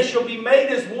crimson, they shall be made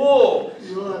as wool.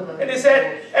 And it's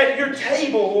at your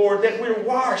table, Lord, that we're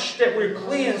washed, that we're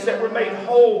cleansed, that we're made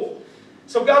whole.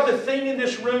 So God, the thing in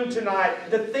this room tonight,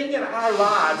 the thing in our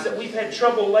lives that we've had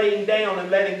trouble laying down and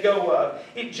letting go of,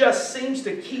 it just seems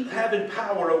to keep having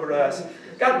power over us.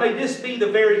 God, may this be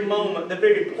the very moment, the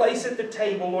very place at the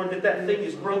table, Lord, that thing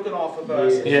is broken off of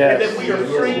us. And that we are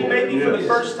free, maybe for the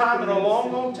first time in a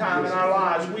long, long time in our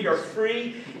lives. We are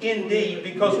free indeed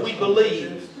because we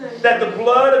believe that the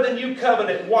blood of the new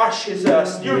covenant washes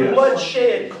us. Your blood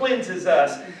shed cleanses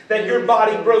us. That your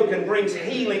body broken brings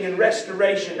healing and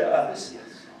restoration to us.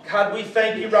 God, we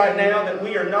thank you right now that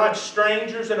we are not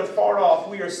strangers and afar off.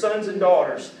 We are sons and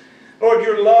daughters. Lord,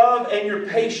 your love and your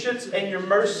patience and your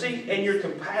mercy and your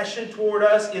compassion toward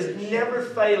us is never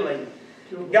failing.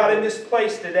 God, in this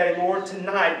place today, Lord,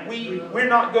 tonight, we're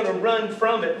not going to run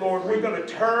from it, Lord. We're going to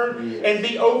turn and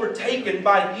be overtaken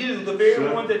by you, the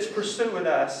very one that's pursuing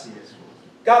us.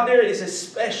 God, there is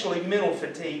especially mental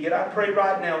fatigue. And I pray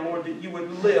right now, Lord, that you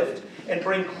would lift and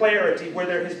bring clarity where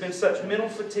there has been such mental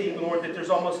fatigue, Lord, that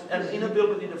there's almost an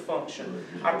inability to function.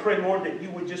 I pray, Lord, that you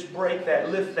would just break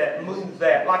that, lift that, move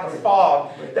that, like a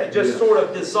fog that just sort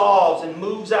of dissolves and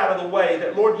moves out of the way.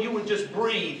 That, Lord, you would just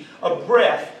breathe a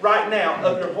breath right now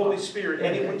of your Holy Spirit,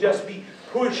 and it would just be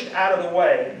pushed out of the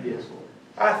way.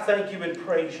 I thank you and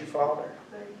praise you, Father.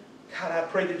 God, I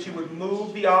pray that you would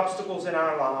move the obstacles in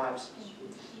our lives.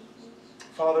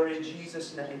 Father, in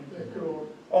Jesus' name,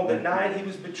 on the night he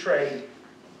was betrayed,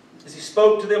 as he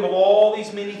spoke to them of all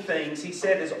these many things, he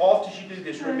said, as oft as you do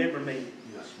this, remember me.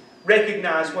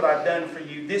 Recognize what I've done for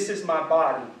you. This is my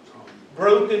body,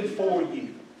 broken for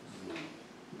you.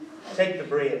 Take the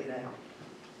bread now.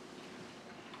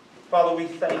 Father, we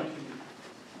thank you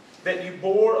that you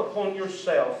bore upon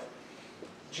yourself,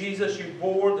 Jesus, you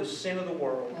bore the sin of the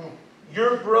world.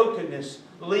 Your brokenness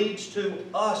leads to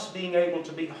us being able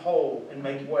to be whole and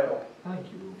made well. Thank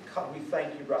you. God, we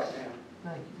thank you right now.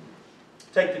 Thank you.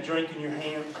 Take the drink in your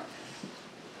hand.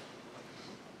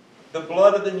 The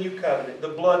blood of the new covenant, the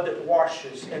blood that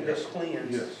washes and that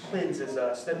cleanses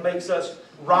us, that makes us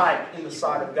right in the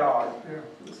sight of God,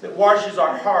 that washes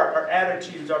our heart, our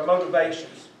attitudes, our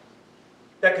motivations,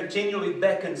 that continually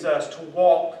beckons us to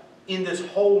walk in this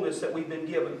wholeness that we've been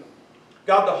given.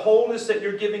 God, the wholeness that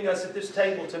you're giving us at this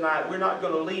table tonight, we're not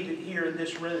going to leave it here in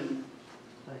this room.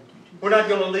 We're not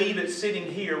going to leave it sitting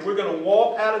here. We're going to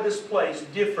walk out of this place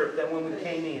different than when we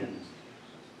came in.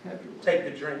 Take the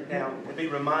drink now and be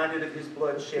reminded of his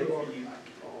blood shed for you.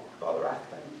 Father, I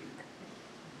thank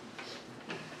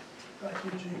you. Thank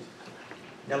you, Jesus.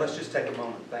 Now let's just take a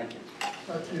moment. Thank you.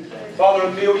 Thank you. Father,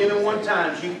 1,000,001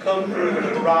 times you've come through in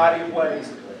a variety of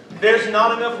ways. There's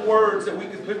not enough words that we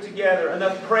could put together,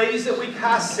 enough praise that we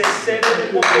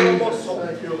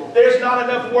There's not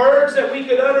enough words that we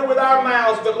could utter with our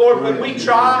mouths, but Lord, when we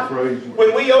try,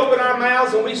 when we open our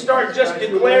mouths and we start just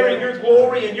declaring your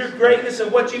glory and your greatness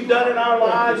and what you've done in our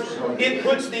lives, it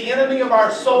puts the enemy of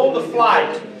our soul to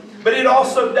flight. But it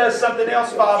also does something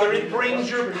else, Father. It brings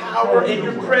your power and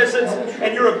your presence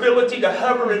and your ability to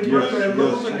hover and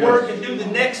move and work and do the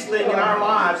next thing in our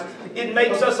lives. It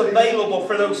makes us available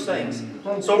for those things.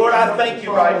 So Lord, I thank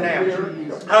you right now.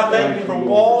 I thank you for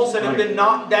walls that have been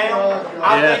knocked down.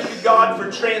 I thank you, God,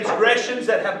 for transgressions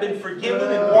that have been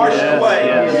forgiven and washed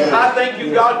away. I thank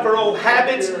you, God, for old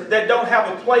habits that don't have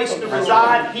a place to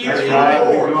reside here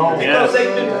anymore because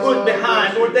they've been put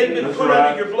behind. Lord, they've been put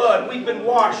under your blood. We've been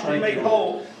washed and made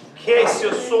whole.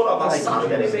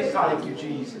 Thank you,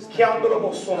 Jesus.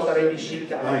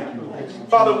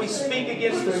 Father, we speak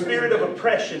against the spirit of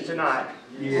oppression tonight.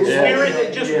 The spirit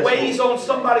that just weighs on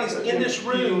somebody's in this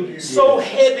room so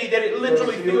heavy that it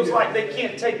literally feels like they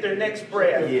can't take their next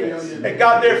breath. And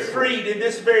God, they're freed in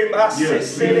this very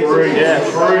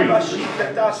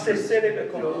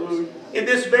in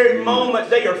this very moment,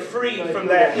 they are freed from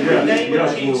that. In the name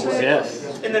of Jesus.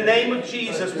 In the name of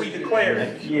Jesus, we declare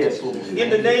it. In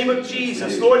the name of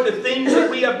Jesus, Lord, the things that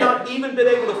we have not even been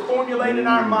able to formulate in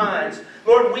our minds,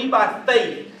 Lord, we by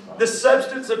faith, the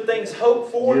substance of things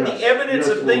hoped for, the evidence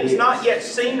of things not yet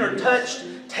seen or touched,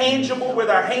 tangible with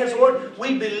our hands, Lord,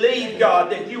 we believe,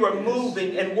 God, that you are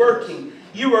moving and working.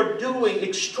 You are doing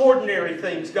extraordinary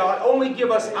things, God. Only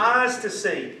give us eyes to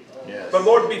see. But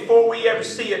Lord, before we ever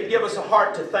see it, give us a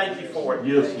heart to thank you for it.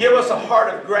 Give us a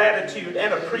heart of gratitude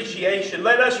and appreciation.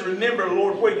 Let us remember,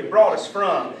 Lord, where you brought us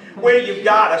from, where you've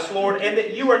got us, Lord, and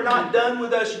that you are not done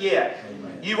with us yet.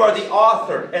 You are the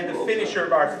author and the finisher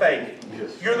of our faith.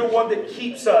 You're the one that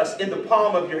keeps us in the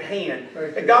palm of your hand.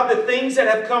 And God, the things that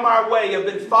have come our way have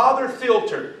been Father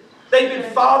filtered. They've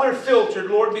been Father filtered,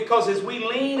 Lord, because as we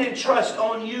lean and trust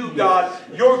on you, God,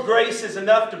 your grace is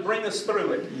enough to bring us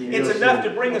through it. It's enough to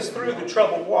bring us through the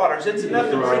troubled waters. It's enough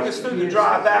to bring us through the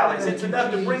dry valleys. It's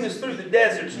enough to bring us through the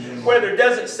deserts where there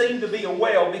doesn't seem to be a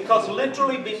well, because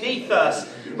literally beneath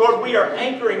us, Lord, we are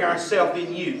anchoring ourselves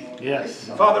in you.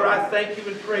 Father, I thank you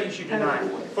and praise you tonight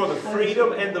for the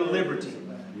freedom and the liberty.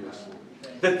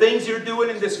 The things you're doing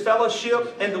in this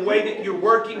fellowship and the way that you're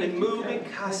working and moving.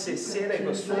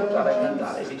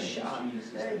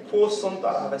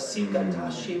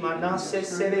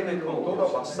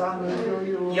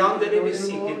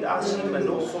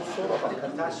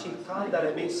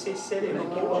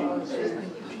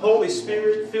 Holy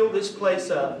Spirit, fill this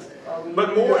place up.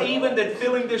 But more even than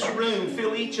filling this room,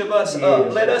 fill each of us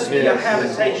up. Let us be a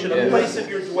habitation, a place of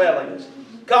your dwelling.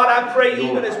 God, I pray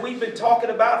even as we've been talking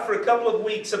about for a couple of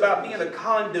weeks about being a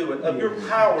conduit of your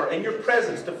power and your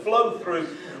presence to flow through.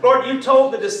 Lord, you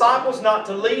told the disciples not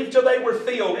to leave till they were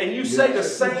filled, and you say the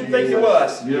same thing to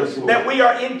us, that we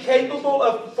are incapable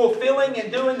of fulfilling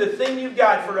and doing the thing you've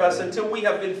got for us until we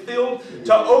have been filled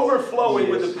to overflowing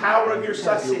with the power of your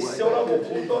success.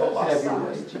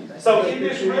 So in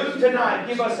this room tonight,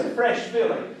 give us a fresh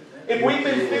filling. If we've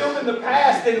been filled in the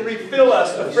past, then refill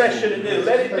us afresh and anew.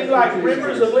 Let it be like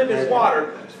rivers of living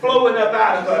water flowing up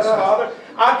out of us, Father.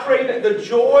 I pray that the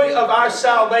joy of our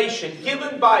salvation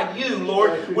given by you,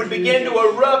 Lord, would begin to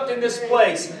erupt in this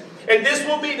place. And this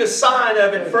will be the sign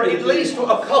of it for at least a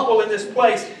couple in this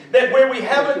place, that where we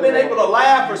haven't been able to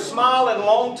laugh or smile in a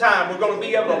long time, we're going to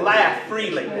be able to laugh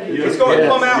freely. It's going to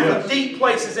come out from deep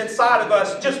places inside of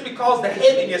us just because the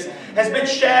heaviness has been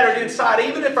shattered inside.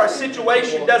 Even if our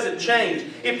situation doesn't change,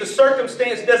 if the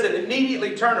circumstance doesn't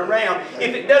immediately turn around,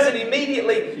 if it doesn't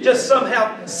immediately just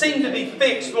somehow seem to be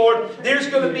fixed, Lord, there's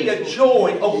going to be a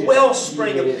joy, a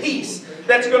wellspring of peace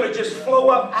that's going to just flow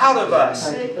up out of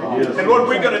us. And Lord,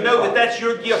 we're going to know that that's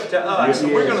your gift to us.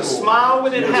 And we're going to smile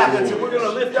when it happens. And we're going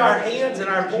to lift our hands and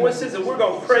our voices and we're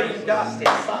going to praise God.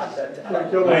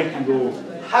 Thank you, Lord.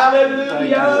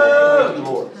 Hallelujah.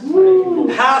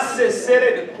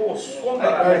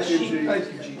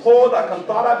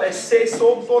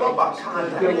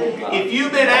 If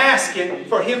you've been asking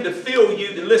for him to fill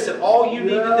you, then listen, all you need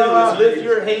to do is lift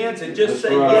your hands and just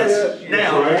say yes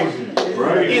now.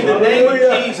 In the name of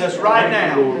Jesus right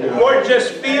now. Lord,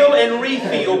 just fill and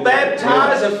refill.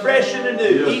 Baptize afresh and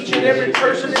anew each and every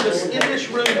person in this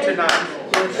room tonight.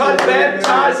 God,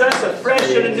 baptize us afresh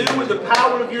and anew with the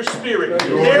power of your Spirit.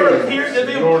 There appeared to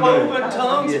be cloven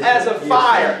tongues as of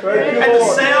fire, and the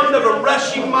sound of a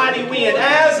rushing mighty wind,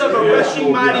 as of a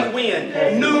rushing mighty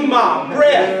wind. Pneuma,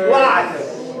 breath, life.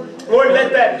 Lord,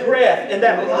 let that breath and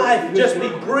that life just be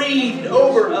breathed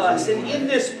over us and in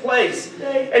this place.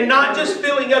 And not just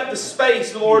filling up the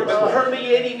space, Lord, but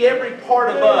permeating every part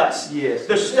of us. Yes.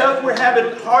 The stuff we're having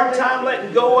a hard time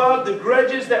letting go of, the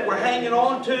grudges that we're hanging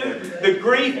on to, the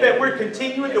grief that we're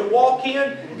continuing to walk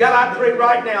in. God, I pray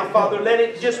right now, Father, let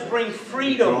it just bring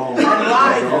freedom and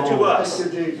life to us.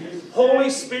 Holy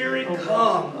Spirit,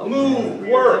 come, move,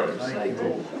 work.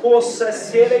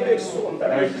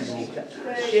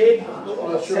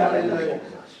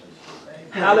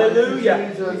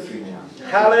 Hallelujah.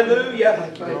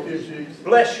 Hallelujah.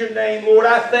 Bless your name, Lord.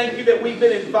 I thank you that we've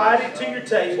been invited to your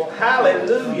table.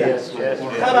 Hallelujah.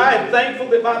 God, I am thankful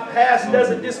that my past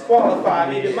doesn't disqualify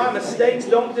me, that my mistakes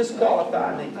don't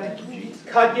disqualify me.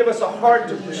 God, give us a heart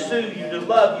to pursue you, to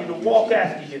love you, to walk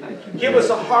after you. Give us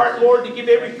a heart, Lord, to give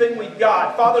everything we've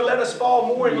got. Father, let us fall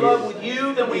more in love with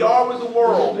you than we are with the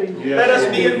world. Let us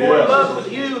be in more love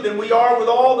with you than we are with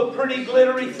all the pretty,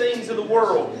 glittery things of the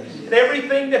world. And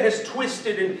everything that has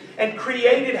twisted and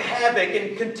created havoc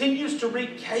and continues to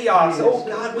wreak chaos. Oh,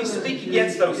 God, we speak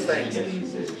against those things.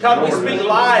 God, we speak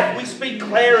life. We speak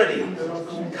clarity.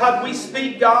 God, we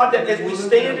speak, God, that as we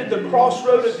stand at the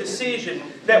crossroad of decision,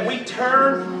 that we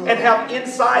turn and have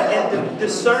insight and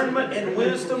discernment and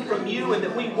wisdom from you, and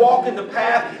that we walk in the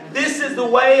path. This is the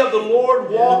way of the Lord,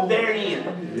 walk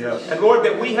therein. Yes. And Lord,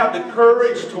 that we have the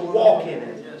courage to walk in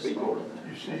it.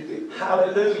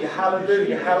 Hallelujah,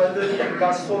 hallelujah, hallelujah.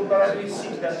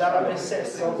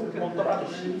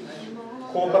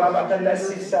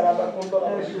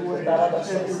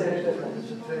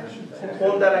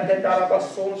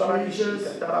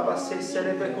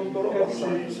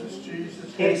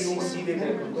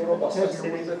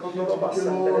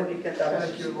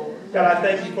 God, I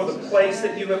thank you for the place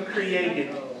that you have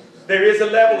created. There is a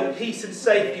level of peace and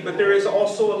safety, but there is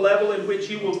also a level in which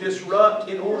you will disrupt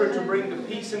in order to bring the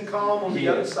peace and calm on the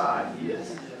other side.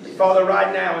 Yes. Father,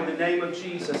 right now, in the name of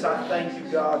Jesus, I thank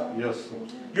you, God. Yes,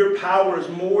 Lord. Your power is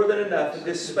more than enough in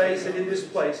this space and in this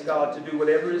place, God, to do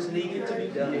whatever is needed to be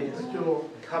done.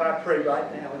 God, I pray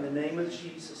right now, in the name of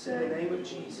Jesus, in the name of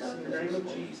Jesus, in the name of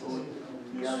Jesus.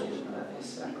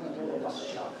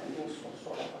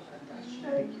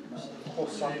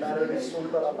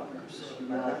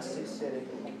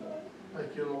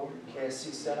 Thank you, Lord.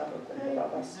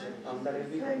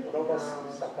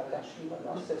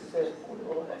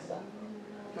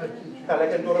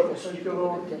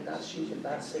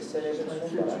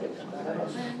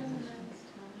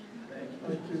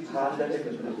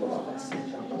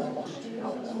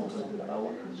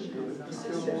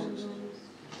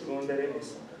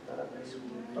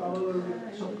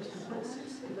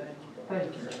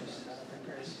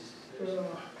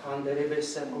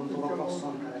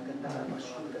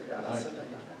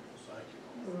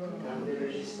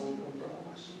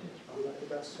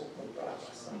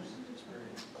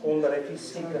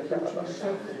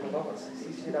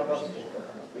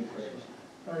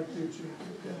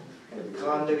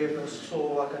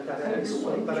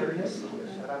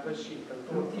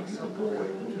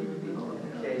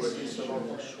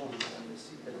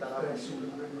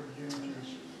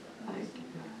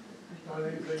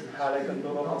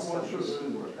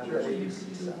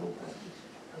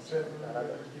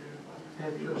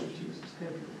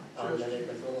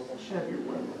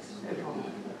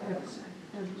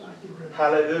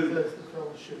 Hallelujah.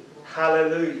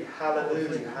 Hallelujah. Hallelujah.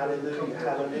 Hallelujah. Hallelujah.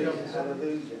 Hallelujah.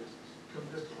 Hallelujah.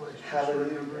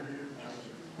 Hallelujah.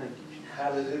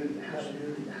 Hallelujah.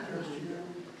 Hallelujah.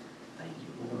 Thank you,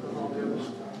 Lord.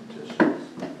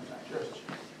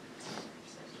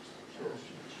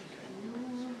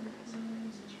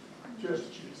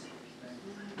 Just Jesus.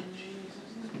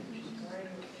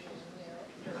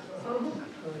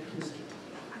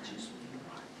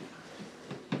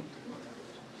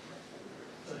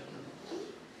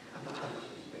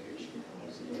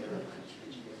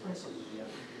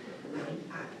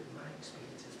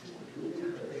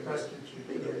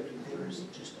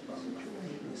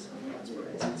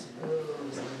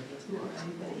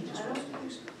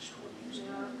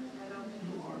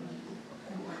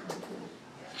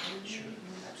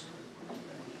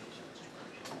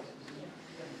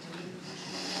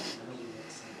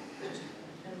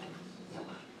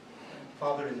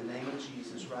 Father, in the name of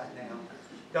Jesus, right now,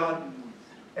 God,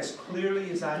 as clearly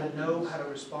as I know how to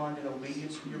respond in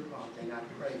obedience to your prompting, I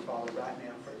pray, Father, right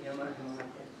now for Emma and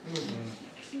Michael.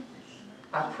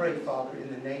 I pray, Father, in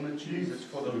the name of Jesus,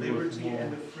 for the liberty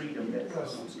and the freedom that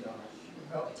comes,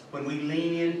 God. When we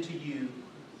lean into you,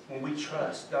 when we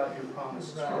trust, God, your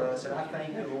promises for us. And I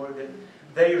thank you, Lord, that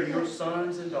They are your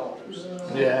sons and daughters.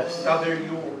 Yes. God, they're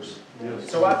yours. Yes.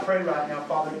 So I pray right now,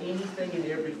 Father, anything and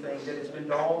everything that has been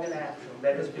dogging after them,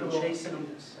 that has been chasing them,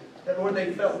 that, Lord,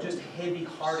 they felt just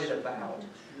heavy-hearted about.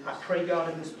 I pray,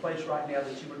 God, in this place right now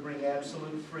that you would bring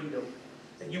absolute freedom,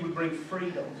 that you would bring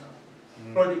freedom,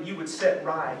 Lord, that you would set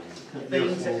right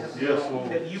things that have been wrong,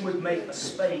 that you would make a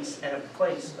space and a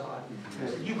place, God,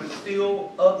 that you would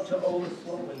fill up to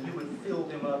overflowing, you would fill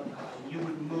them up, God, and you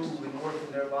would move and work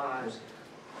in their lives.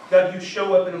 God, you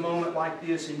show up in a moment like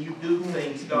this and you do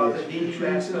things, God, that then you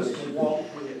ask us to walk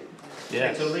with.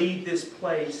 And to lead this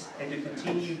place and to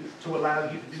continue to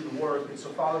allow you to do the work. And so,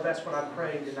 Father, that's what I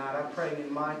pray tonight. I pray in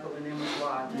Michael and Emma's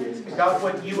life. And God,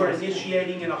 what you are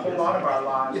initiating in a whole lot of our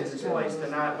lives in this place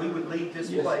tonight, we would leave this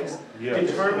place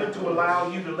determined to allow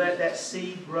you to let that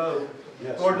seed grow.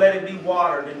 Lord, let it be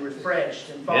watered and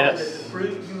refreshed. And Father, that the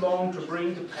fruit you long to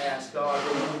bring to pass, God,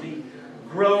 that it will be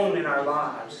grown in our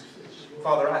lives.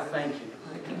 Father, I thank you.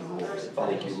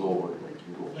 Father, thank you, Lord.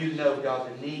 You know, God,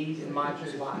 the need in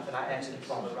Michael's life, and I ask you,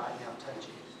 Father, right now, touch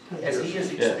him. As he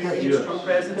has experienced your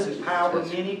presence and power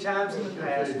many times in the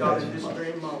past, God, in this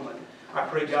very moment, I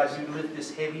pray, God, you lift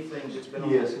this heavy thing that's been on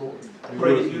him. I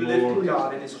pray that you lift it,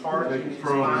 God, in his heart, in his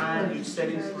mind, you set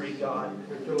him free, God.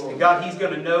 And God, he's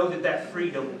going to know that that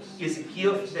freedom is a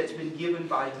gift that's been given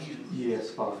by you. Yes,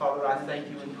 Father. Father, I thank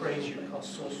you and praise you.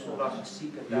 Yes, Lord.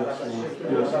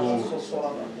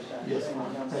 Yes,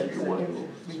 Lord. Have your way, Lord.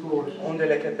 Be glorified.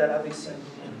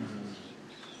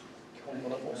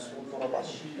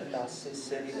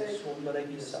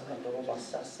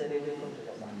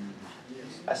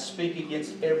 I speak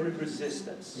against every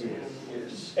resistance,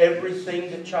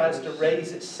 everything that tries to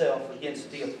raise itself against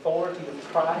the authority of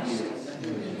Christ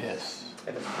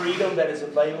and the freedom that is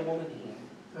available in Him.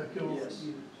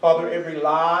 Father, every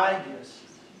lie,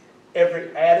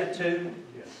 every attitude,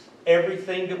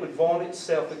 everything that would vaunt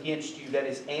itself against you that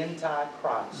is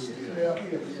anti-Christ.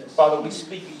 Father, we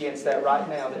speak against that right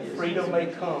now, that freedom may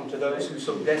come to those who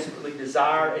so desperately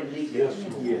desire and need it.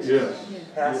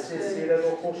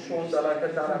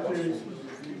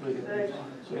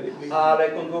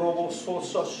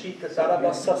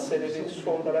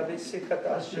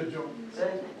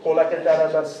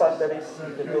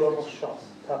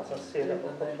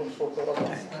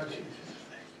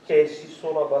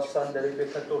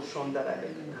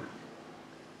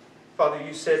 Father,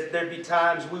 you said there'd be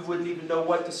times we wouldn't even know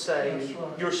what to say.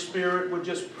 Your Spirit would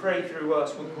just pray through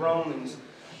us with groanings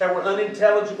that were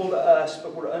unintelligible to us,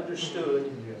 but were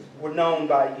understood, were known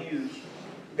by you.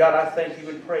 God, I thank you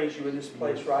and praise you in this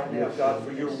place right now, God,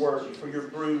 for your work, for your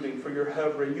brooding, for your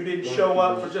hovering. You didn't show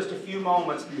up for just a few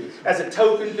moments as a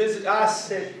token visit.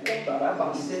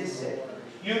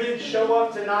 You didn't show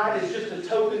up tonight as just a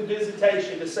token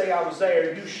visitation to say I was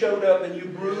there. You showed up and you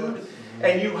brood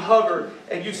and you hover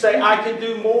and you say, I can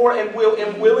do more and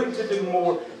am willing to do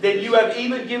more than you have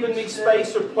even given me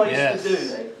space or place to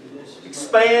do.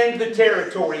 Expand the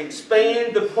territory,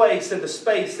 expand the place and the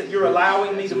space that you're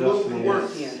allowing me to move and work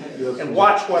in. And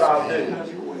watch what I'll do.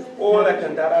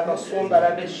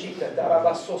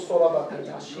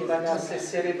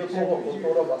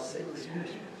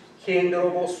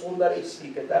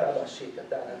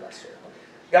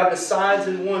 God, the signs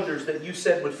and wonders that you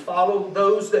said would follow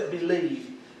those that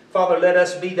believe. Father, let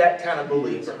us be that kind of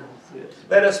believer.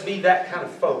 Let us be that kind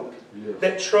of folk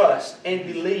that trust and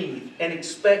believe and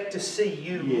expect to see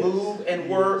you move and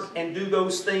work and do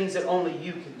those things that only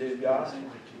you can do, God.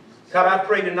 God, I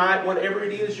pray tonight, whatever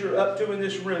it is you're up to in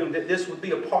this room, that this would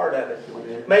be a part of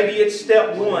it. Maybe it's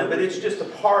step one, but it's just a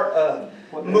part of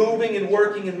moving and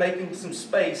working and making some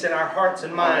space in our hearts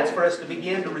and minds for us to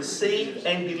begin to receive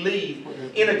and believe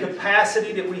in a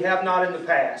capacity that we have not in the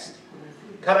past.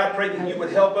 God, I pray that you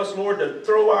would help us, Lord, to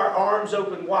throw our arms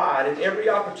open wide at every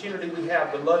opportunity we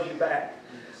have to love you back.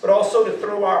 But also to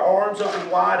throw our arms open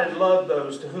wide and love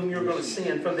those to whom you're going to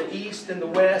send from the east and the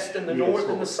west and the north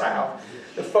and the south.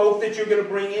 The folk that you're going to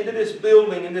bring into this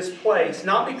building, in this place,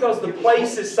 not because the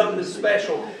place is something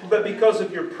special, but because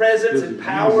of your presence and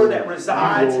power that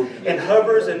resides and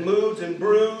hovers and moves and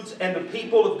broods, and the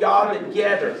people of God that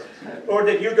gather. Lord,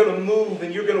 that you're going to move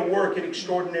and you're going to work in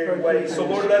extraordinary ways. So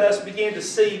Lord, let us begin to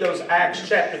see those Acts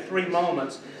chapter 3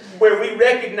 moments where we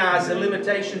recognize the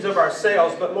limitations of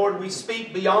ourselves, but Lord, we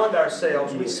speak beyond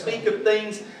ourselves. We speak of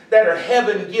things that are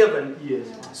heaven given.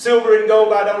 Silver and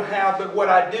gold I don't have, but what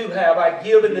I do have, I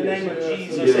give in the name of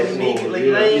Jesus. And immediately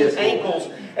lame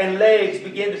ankles and legs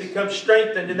begin to become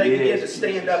strengthened, and they begin to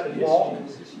stand up and walk.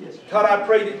 God, I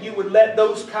pray that you would let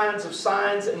those kinds of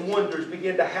signs and wonders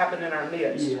begin to happen in our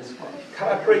midst. Yes, Father.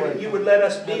 God, I pray that you would let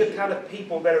us be a kind of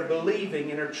people that are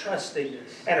believing and are trusting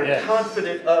and are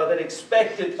confident of and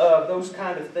expectant of those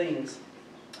kind of things.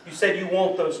 You said you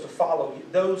want those to follow you,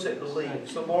 those that believe.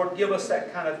 So Lord, give us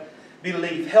that kind of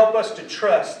belief. Help us to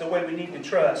trust the way we need to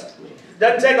trust.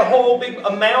 Doesn't take a whole big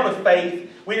amount of faith.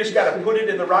 We just got to put it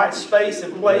in the right space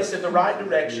and place in the right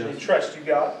direction and trust you,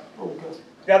 God.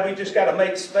 God, we just got to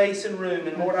make space and room.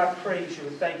 And Lord, I praise you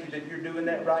and thank you that you're doing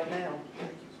that right now.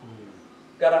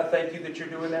 God, I thank you that you're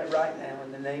doing that right now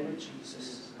in the name of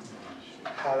Jesus.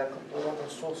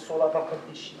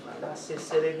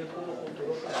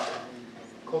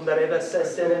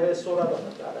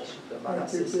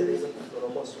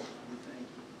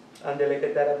 Andele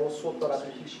che dare lo sotto la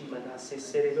pichiscima se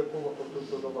serve quello con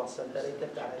tutto lo basta andare che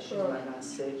dare scima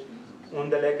se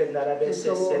ondele che dare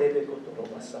besse serve con tutto lo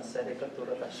basta sere che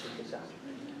tutto la scita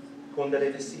con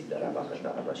delle visite la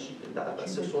bacata la scita la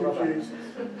bassa sola.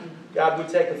 God, we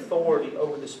take authority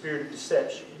over the spirit of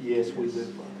deception. Yes, we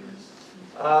do.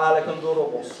 La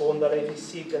condoro sondare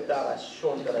visite dalla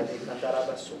sondare di cantare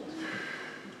basso.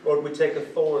 Lord, we take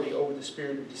authority over the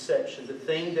spirit of deception, the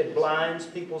thing that blinds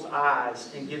people's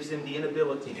eyes and gives them the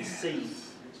inability to see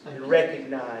and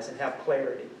recognize and have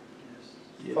clarity.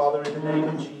 Yes. Father, in the name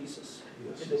of Jesus,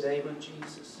 in the name of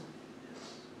Jesus.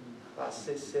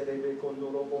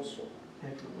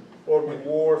 Lord, we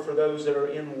war for those that are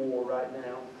in war right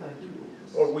now.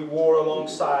 Lord, we war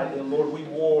alongside them. Lord, we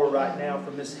war right now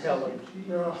for Miss Helen.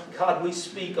 God, we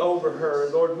speak over her.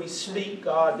 Lord, we speak,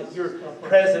 God, that your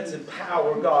presence and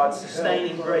power, God,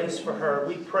 sustaining grace for her.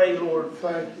 We pray, Lord,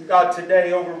 God,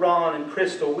 today over Ron and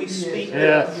Crystal. We speak,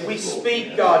 we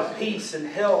speak, God, peace and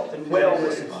health and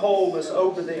wellness and wholeness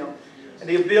over them. And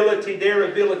the ability, their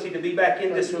ability to be back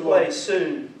in this place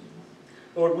soon.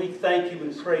 Lord, we thank you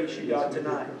and praise you, God,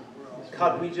 tonight.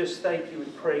 God, we just thank you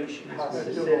and praise you. God,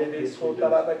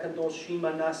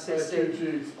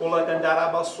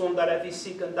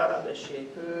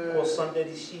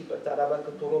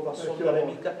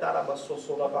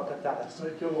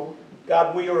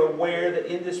 we are aware that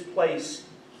in this place,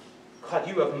 God,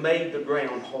 you have made the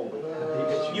ground holy.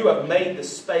 You have made the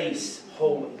space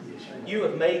holy. You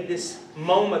have made this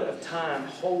moment of time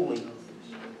holy.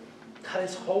 God,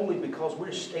 it's holy because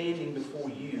we're standing before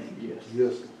you.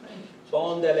 Yes.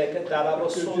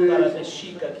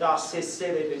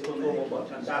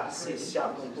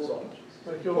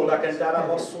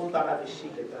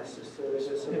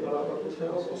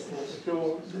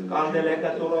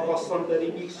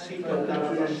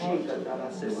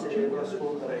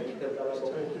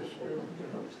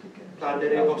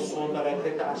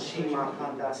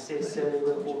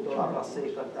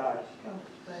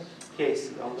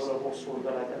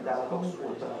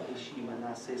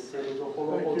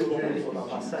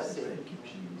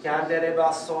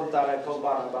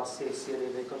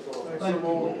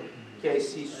 Che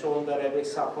si sonderebbe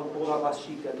sa con la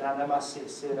vascica nana ma se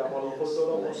sera volo con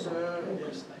loro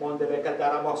onde le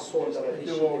catara bassondere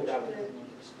vicina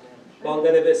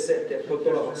onde le besette con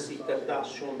la vascica da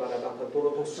sondare da con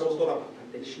lo sotto la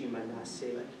decima na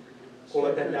se con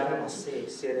la catara ma se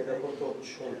sera con lo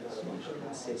sondare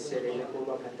ma se sera con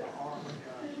la catara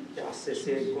ya se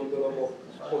se con lo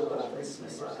con la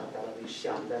vascica la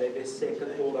viscianda le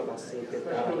besette con la vascica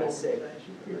da la se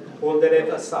onde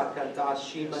le sakata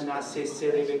shima na se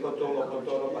sere con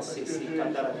lo basisi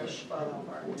cantare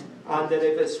ande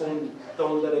le son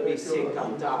donde le besi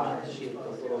cantare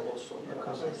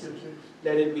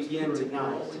let it begin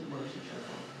tonight.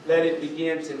 Let it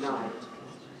begin tonight.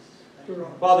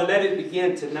 Father, let it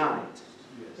begin tonight.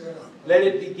 Let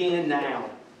it begin now.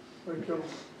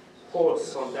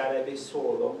 Posso andare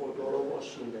solo con loro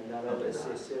washinda andare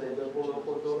se serve con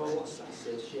loro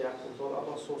se sia con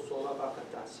loro so la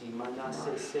vacata si mana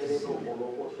se serve con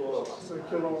loro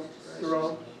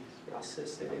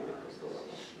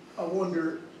I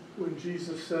wonder when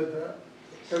Jesus said that,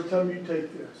 every time you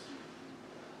take this,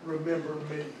 remember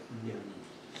me.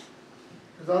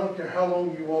 Because I don't care how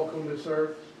long you walk on this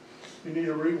earth, you need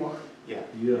a rewind. Yeah.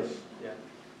 Yes. Yeah.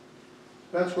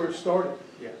 That's where it started.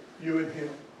 Yeah. You and him.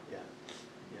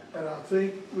 And I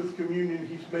think with communion,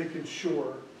 he's making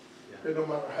sure that no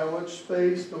matter how much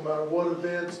space, no matter what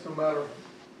events, no matter,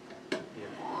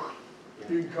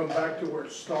 you can come back to where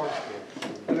it started.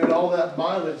 And then all that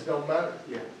mileage don't matter.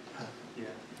 Yeah.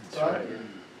 Right?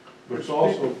 But it's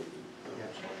also,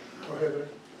 Go ahead.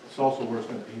 it's also where it's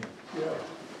going to end. Yeah.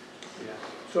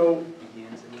 So,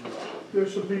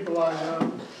 there's some people I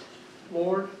know,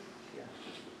 Lord,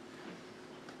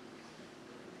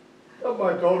 not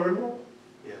my daughter-in-law.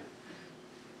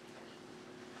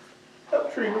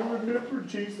 Trina remember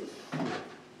Jesus.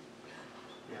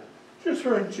 Yeah. Just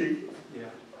her and Jesus. Yeah.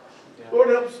 Yeah. Lord,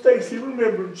 help Stacy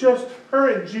remember just her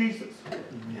and Jesus.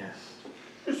 Yes.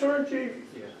 Just her and Jesus.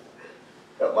 Yeah.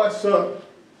 Help my son.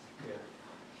 Yeah.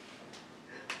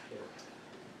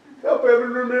 Help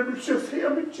Evan remember just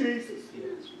him and Jesus.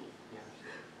 Yes.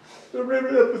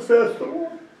 Remember that Bethesda,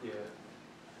 Lord. Yeah.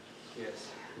 Yes.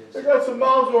 They got some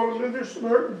miles on them, and there's some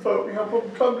hurting folk. Help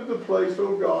them come to the place,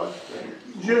 oh God,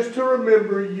 just to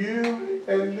remember you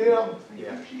and them.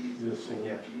 Yeah.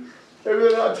 Yeah. Maybe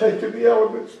they're not taking the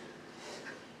elements,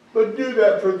 but do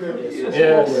that for them.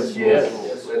 Yes, yes.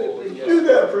 Do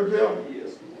that for them.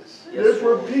 There's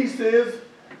where peace is.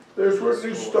 There's where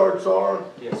new starts are.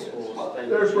 Yes, Lord.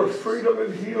 There's where freedom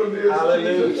and healing is.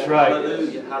 Hallelujah. That's right.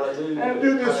 Hallelujah. Hallelujah. And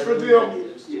do this for them.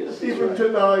 Even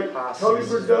tonight, Tony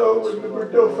Bordeaux and the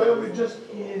Bordeaux family, just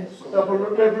help them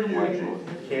remember you,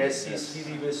 Jesus.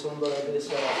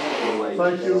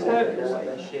 Thank you,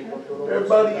 Lord.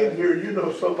 Everybody in here, you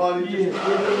know somebody, just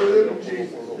remember them,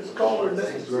 Jesus. Just call their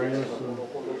name. Jesus.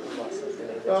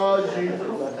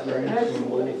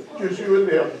 Just you and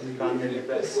them.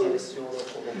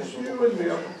 Just you and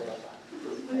them.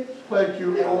 Thank you,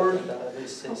 Lord.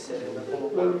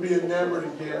 Let them be enamored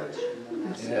again.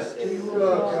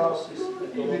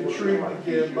 Intrigued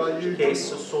again by you.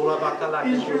 Jesus.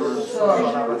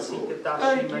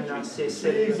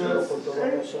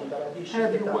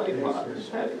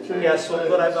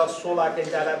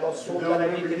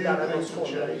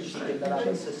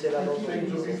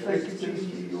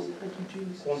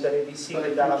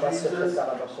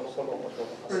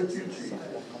 Thank you, Jesus.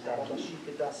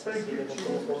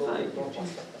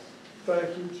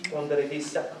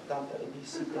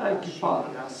 Thank you, Father.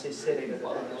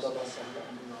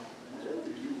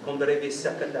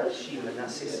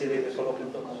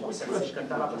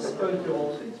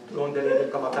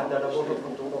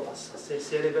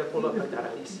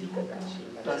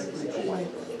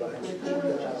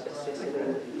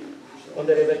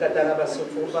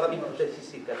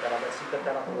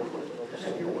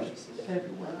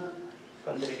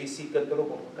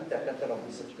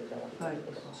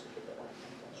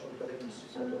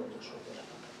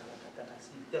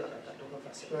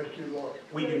 Thank you, Lord.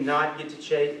 We do not get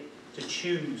to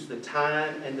choose the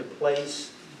time and the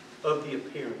place of the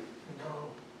appearing.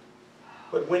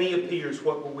 But when He appears,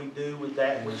 what will we do with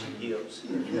that which He gives?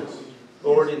 Yes.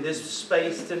 Lord, in this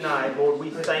space tonight, Lord, we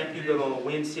thank you that on a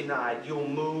Wednesday night, you'll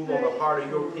move on the heart of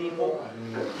your people.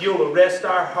 You'll arrest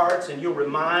our hearts and you'll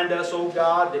remind us, oh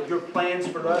God, that your plans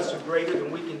for us are greater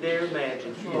than we can dare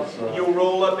imagine. You'll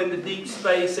roll up in the deep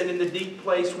space and in the deep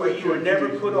place where you are never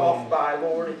put off by,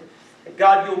 Lord. And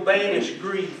God, you'll banish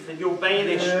grief and you'll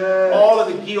banish all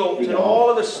of the guilt and all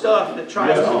of the stuff that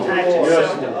tries to attach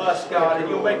itself to us, God. And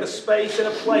you'll make a space and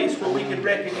a place where we can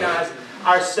recognize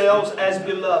ourselves as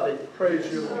beloved.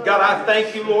 Praise you. God, I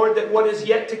thank you, Lord, that what is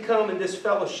yet to come in this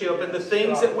fellowship and the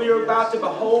things that we are about to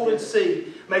behold and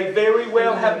see may very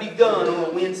well have begun on a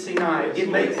Wednesday night. It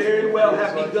may very well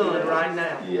have begun right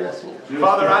now.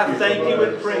 Father, I thank you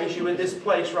and praise you in this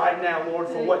place right now, Lord,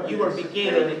 for what you are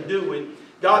beginning and doing.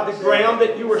 God, the ground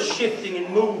that you are shifting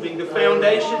and moving, the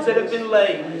foundations that have been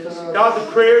laid, God,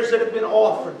 the prayers that have been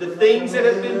offered, the things that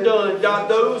have been done, God,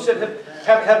 those that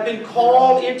have been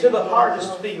called into the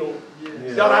harvest field.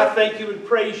 God, I thank you and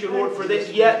praise you, Lord, for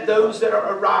this. Yet those that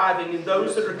are arriving and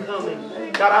those that are coming.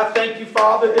 God, I thank you,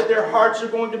 Father, that their hearts are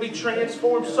going to be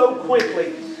transformed so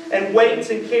quickly and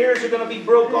weights and cares are going to be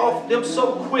broke off them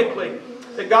so quickly.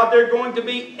 That God, they're going to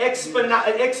be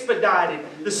expedited.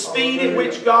 The speed at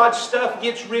which God's stuff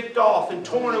gets ripped off and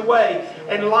torn away.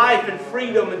 And life and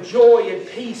freedom and joy and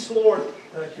peace, Lord.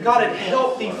 God, and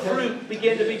healthy fruit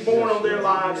begin to be born on their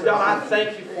lives. God, I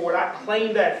thank you for it. I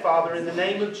claim that, Father, in the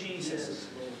name of Jesus.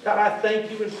 God, I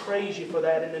thank you and praise you for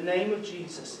that in the name of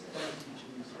Jesus.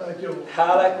 Thank you.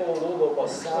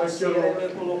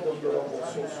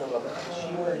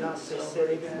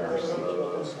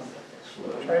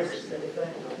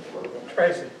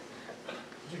 Tracy,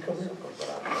 did you come here?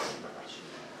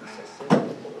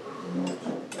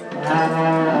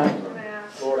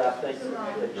 Lord, I thank you.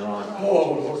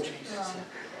 Oh, Lord Jesus.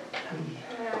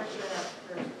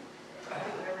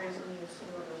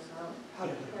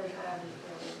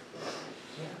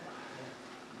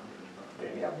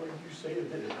 Maybe I believe you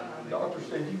said that the doctor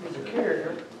said you was a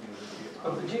carrier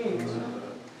of the genes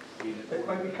that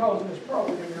might be causing this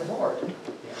problem in your heart.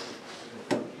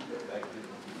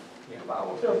 The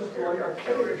Bible tells us to lay our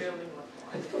carriers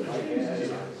at the foot of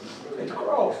Jesus at the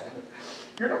cross.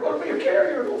 You're not going to be a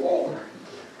carrier no more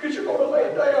because you're going to lay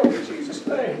it down in Jesus'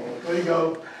 name. There you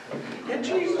go. In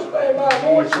Jesus' name, I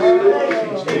anoint you.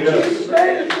 In Jesus'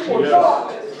 name, that you will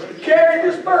not carry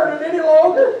this burden any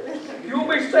longer. You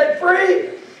will be set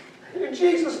free. In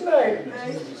Jesus' name.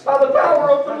 By the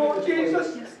power of the Lord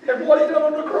Jesus and what He done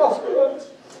on the cross for us.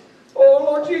 Oh,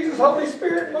 Lord Jesus, Holy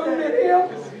Spirit, move in Him.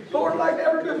 Lord, like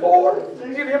never before.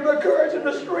 Give Him the courage and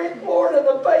the strength, Lord, and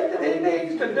the faith that He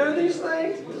needs to do these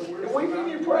things. And we give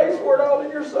you praise for it all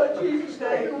in your Son, Jesus'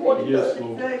 name. And what He does.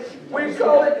 We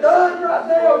call it done right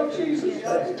now in Jesus'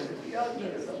 name.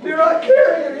 Do not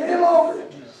carry it any longer.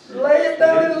 Lay it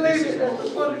down and leave it at the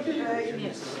foot of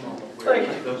Jesus. Thank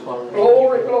you.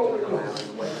 Glory, glory,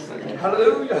 glory.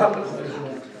 Hallelujah,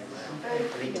 hallelujah.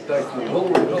 Thank you,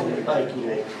 glory, glory. Thank you,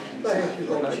 Lord. Thank you,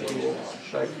 Lord Jesus.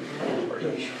 Thank you.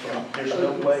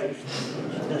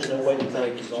 There's no way to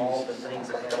thank you all the things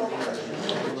that have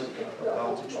been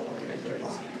God's extraordinary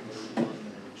grace.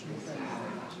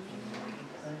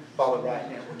 Father,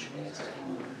 right now, would you answer?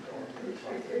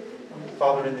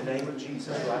 Father, in the name of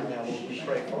Jesus, right now, Lord, we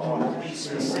pray for all. We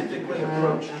specifically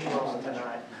approach you on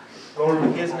tonight. Lord,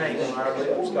 in His name on our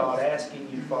lips, God, asking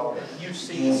you, Father, you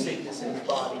see the sickness in His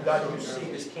body. God, you see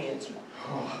this cancer.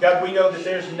 God, we know that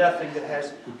there's nothing that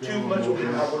has too much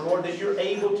power, Lord, that you're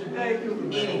able to do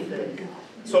anything.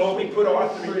 So, Lord, we put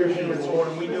Arthur in your hands, Lord,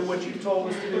 and we do what you told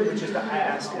us to do, which is to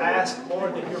ask. Ask,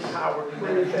 Lord, that your power be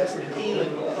manifested,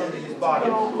 healing will come to his body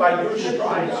by your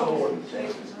stripes, Lord.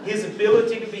 His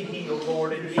ability to be healed,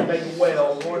 Lord, and to be made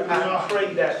well. Lord, I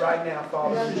pray that right now,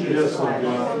 Father, in Jesus' name.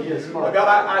 God,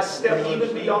 I step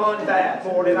even beyond that,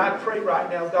 Lord, and I pray right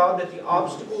now, God, that the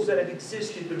obstacles that have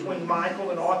existed between Michael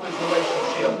and Arthur's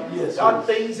relationship, God,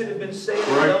 things that have been said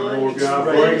and done,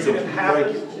 things that have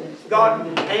happened,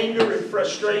 God, anger and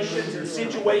frustrations and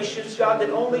situations, God, that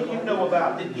only you know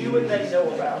about, that you and they know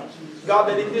about. God,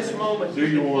 that in this moment you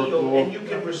can heal and you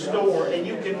can restore and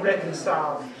you can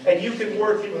reconcile and you can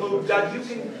work and move. God, you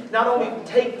can not only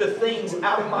take the things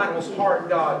out of Michael's heart,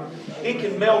 God, it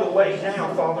can melt away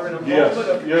now, Father, in a moment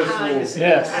of kindness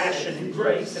and compassion and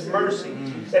grace and mercy.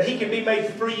 That he can be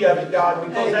made free of it, God,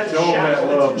 because that's a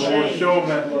shackle, it's a chain.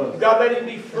 God, let him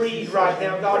be freed right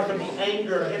now, God, from the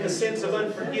anger and the sense of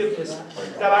unforgiveness.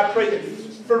 God, I pray that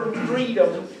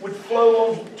freedom would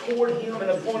flow on toward him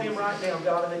and upon him right now,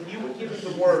 God, and that you would give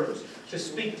him the words to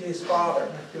speak to his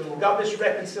Father. God, this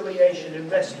reconciliation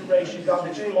and restoration, God,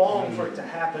 that you long for it to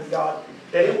happen, God,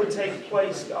 that it would take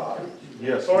place, God.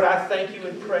 Yes. Lord, I thank you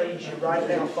and praise you right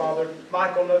now, Father.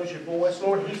 Michael knows your voice.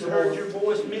 Lord, he's heard your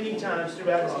voice many times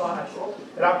throughout his life.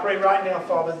 And I pray right now,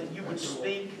 Father, that you would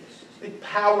speak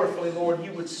powerfully, Lord.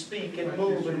 You would speak and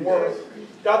move and work.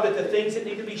 God, that the things that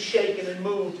need to be shaken and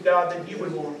moved, God, that you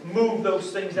would move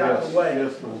those things out of the way.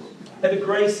 Yes, Lord. And the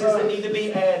graces that need to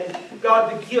be added,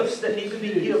 God, the gifts that need to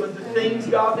be given, the things,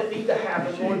 God, that need to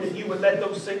happen, Lord, that you would let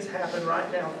those things happen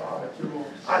right now, Father.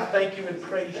 I thank you and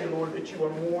praise you, Lord, that you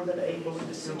are more than able in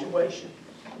this situation.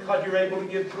 God, you're able to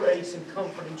give grace and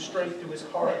comfort and strength to his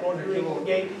heart. Lord, you're able to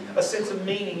give a sense of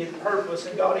meaning and purpose.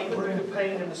 And God, even through the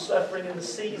pain and the suffering and the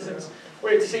seasons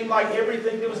where it seemed like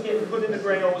everything that was getting put in the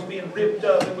ground was being ripped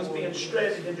up and was being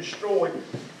shredded and destroyed.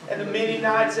 And the many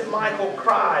nights that Michael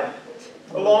cried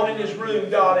alone in his room,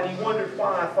 God, and he wondered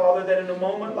why, Father, that in a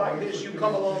moment like this you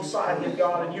come alongside him,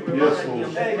 God, and you remind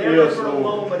him that never for a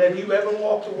moment have you ever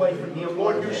walked away from him.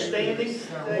 Lord, you're standing,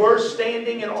 we're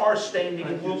standing and are standing,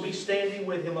 and we'll be standing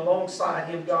with him, alongside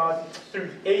him, God,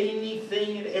 through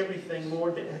anything and everything,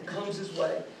 Lord, that comes his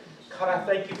way. God, I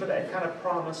thank you for that kind of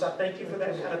promise. I thank you for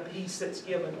that kind of peace that's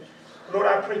given. Lord,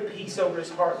 I pray peace over his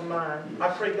heart and mind. I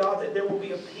pray, God, that there will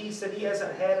be a peace that he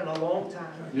hasn't had in a long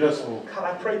time. Yes, Lord. God,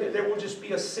 I pray that there will just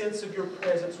be a sense of your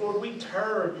presence. Lord, we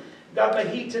turn. God, may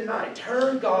he tonight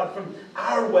turn, God, from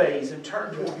our ways and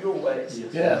turn toward your ways.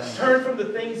 Yes. Turn from the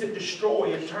things that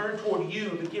destroy and turn toward you,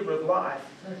 the giver of life.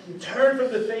 Turn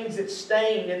from the things that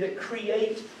stain and that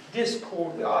create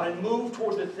discord, God, and move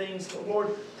toward the things, Lord,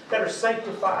 that are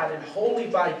sanctified and holy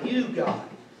by you, God.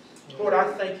 Lord, I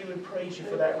thank you and praise you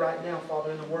for that right now,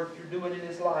 Father, in the work you're doing in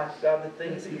his life, God, the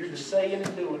things that you're saying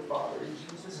and doing, Father, in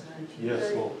Jesus' name.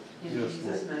 Yes, Lord. In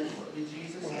Jesus' name. In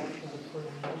Jesus' name.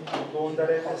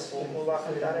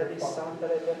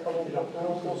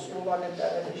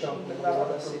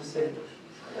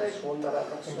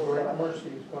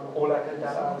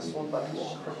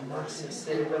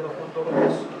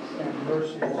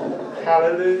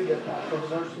 Hallelujah.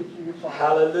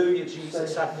 Hallelujah,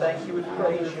 Jesus. I thank you and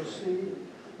praise you.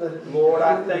 Lord,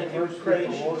 I thank you and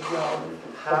praise you.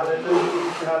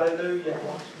 Hallelujah. Hallelujah.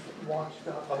 Watch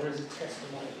God. Father, as a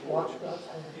testimony, Watch God's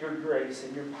hand. your grace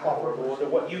and your power, Lord,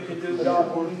 and what you can do,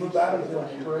 God, when you move out of the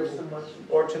way, Grace and mercy.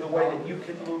 or to the way that you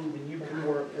can move and you can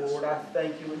work, Lord. I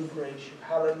thank you and praise you.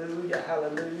 Hallelujah,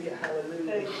 hallelujah,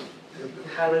 hallelujah.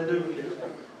 Hallelujah.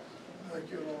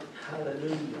 Thank you, Lord.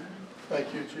 Hallelujah.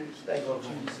 Thank you, Jesus. Thank you,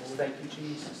 Jesus. Thank you,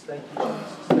 Jesus. Thank you,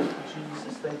 Jesus. Thank you,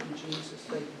 Jesus. Thank you, Jesus.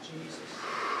 Thank you, Jesus.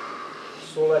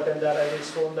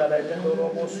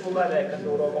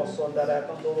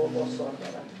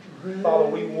 Father,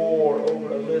 we war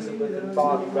over Elizabeth and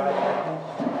Bobby right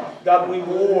now. God, we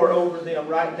war over them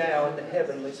right now in the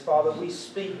heavenlies. Father, we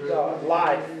speak, God,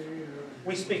 life.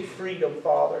 We speak freedom,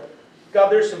 Father. God,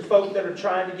 there's some folk that are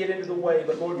trying to get into the way,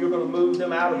 but Lord, you're going to move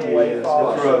them out of the way,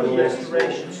 Father, so that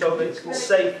restoration, so that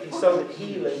safety, so that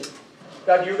healing.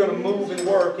 God, you're going to move and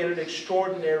work in an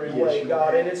extraordinary way,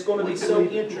 God, and it's going to be so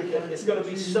intricate. It's going to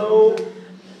be so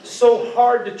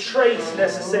hard to trace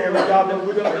necessarily, God, that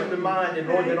we're going to be reminded,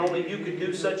 Lord, that only you could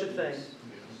do such a thing.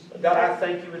 God, I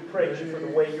thank you and praise you for the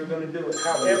way you're going to do it.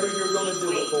 However you're going to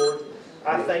do it, Lord,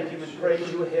 I thank you and praise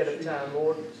you ahead of time,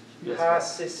 Lord.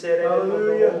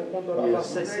 Hallelujah.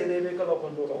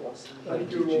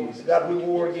 Thank you, Lord. God, we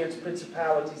war against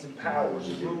principalities and powers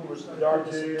and rulers of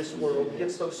darkness in this world,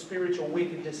 against those spiritual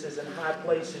wickednesses in high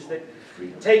places that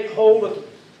take hold of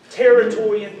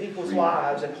territory in people's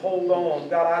lives and hold on.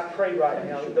 God, I pray right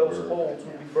now that those holds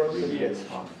would be broken.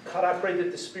 God, I pray that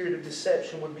the spirit of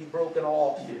deception would be broken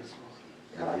off.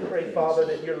 God, I pray, Father,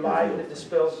 that your light that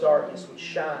dispels darkness would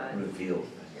shine.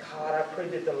 God, I pray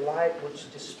that the light would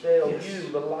dispel you,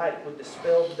 the light would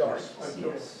dispel the darkness.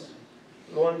 Yes.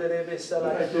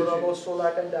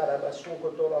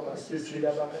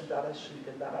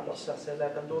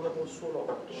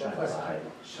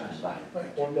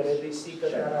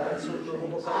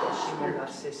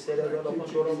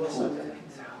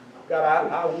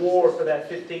 God, I war for that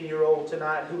 15-year-old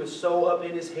tonight who is so up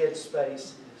in his head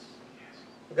space.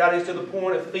 God, is to the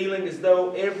point of feeling as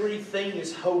though everything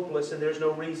is hopeless and there's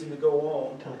no reason to go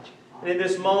on. And in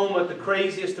this moment, the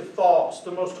craziest of thoughts,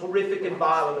 the most horrific and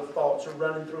violent of thoughts are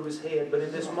running through his head. But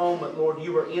in this moment, Lord,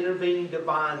 you are intervening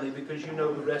divinely because you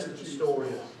know the rest of the story.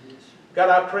 God,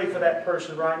 I pray for that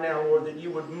person right now, Lord, that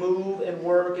you would move and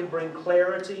work and bring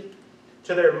clarity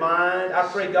to their mind. I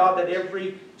pray, God, that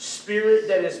every spirit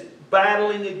that is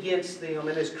battling against them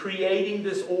and is creating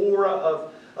this aura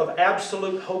of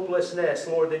absolute hopelessness,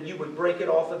 Lord, that you would break it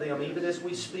off of them, even as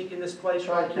we speak in this place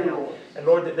right now. And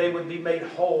Lord, that they would be made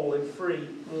whole and free.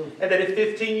 And that at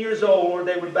 15 years old, Lord,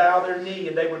 they would bow their knee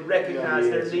and they would recognize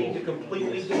their need to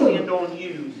completely depend on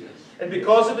you. And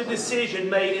because of a decision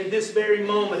made in this very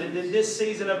moment and in this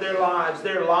season of their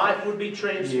life would be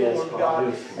transformed,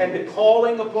 God. And the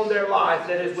calling upon their life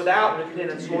that is without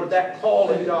repentance, Lord, that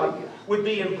calling, God, would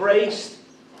be embraced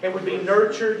and would be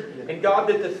nurtured. And God,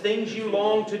 that the things you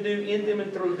long to do in them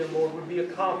and through them, Lord, would be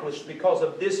accomplished because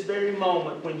of this very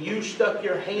moment when you stuck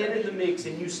your hand in the mix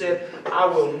and you said, I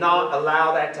will not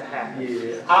allow that to happen.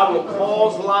 I will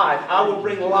cause life. I will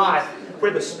bring life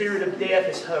where the spirit of death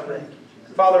is hovering.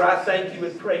 Father, I thank you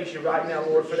and praise you right now,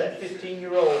 Lord, for that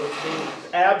 15-year-old that's being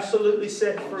absolutely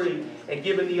set free and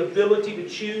given the ability to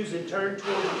choose and turn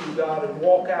towards you, God, and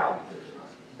walk out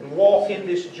and walk in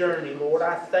this journey, Lord.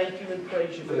 I thank you and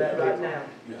praise you for that right now.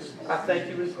 I thank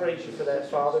you and praise you for that,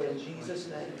 Father, in Jesus'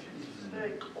 name.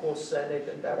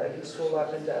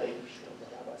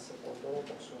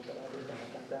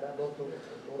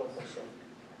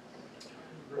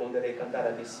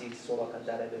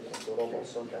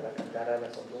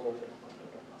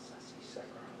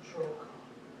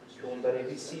 Ondare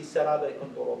visi sarà dai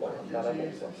condoro cantare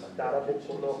cantare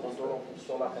boccolo condoro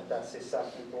sola cantare se sa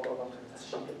condoro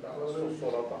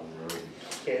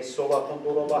che sola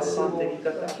condoro basante di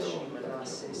catarci ma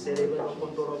se cerebro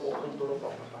condoro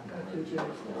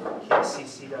che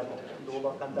si da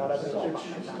condoro cantare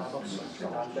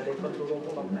cantare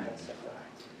condoro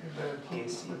che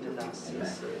si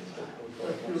nasce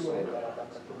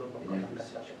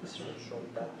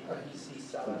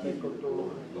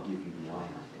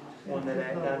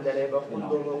Ondere candereva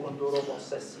condoro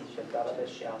possa si cantare da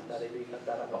sciantare vi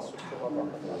cantare da sotto la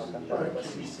cantare da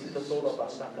si condoro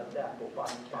passa cantare para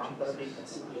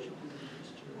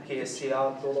che si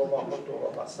alto lo va condoro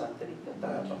passante di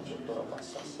cantare da sotto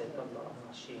passa se condoro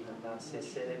scina da se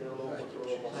lo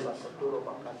condoro passa condoro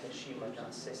va cantare scina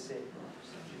da se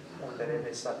ondere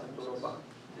messa condoro va.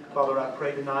 Father, I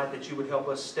pray tonight that you would help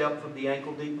us step from the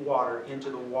ankle-deep water into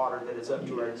the water that is up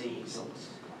to our knees.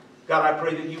 God, I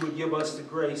pray that you would give us the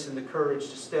grace and the courage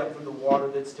to step from the water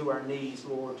that's to our knees,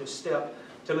 Lord, to step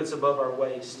till it's above our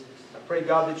waist. I pray,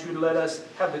 God, that you would let us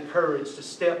have the courage to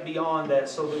step beyond that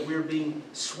so that we're being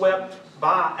swept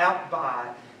by, out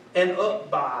by, and up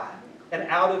by, and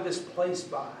out of this place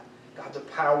by, God, the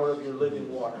power of your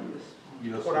living water.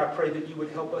 Yes, Lord, I pray that you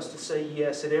would help us to say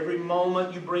yes at every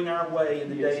moment you bring our way in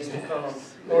the days to come.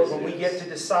 Lord, when we get to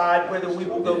decide whether we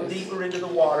will go deeper into the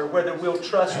water, whether we'll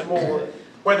trust more,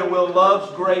 whether we'll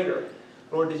love greater,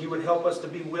 Lord, that you would help us to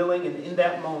be willing and in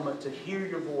that moment to hear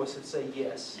your voice and say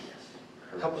yes.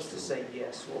 Help us to say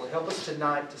yes, Lord. Help us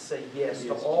tonight to say yes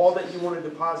to all that you want to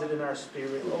deposit in our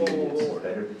spirit. Oh,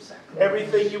 Lord.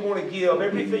 Everything you want to give,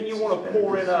 everything you want to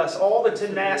pour in us, all the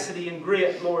tenacity and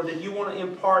grit, Lord, that you want to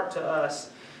impart to us.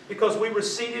 Because we were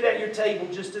seated at your table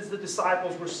just as the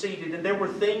disciples were seated, and there were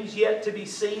things yet to be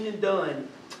seen and done,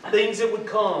 things that would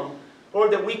come,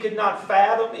 Lord, that we could not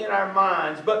fathom in our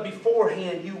minds, but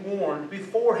beforehand you warned,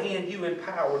 beforehand you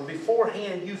empowered,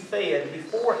 beforehand you fed,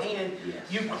 beforehand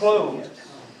you clothed.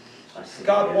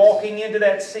 God, walking into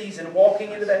that season,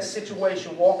 walking into that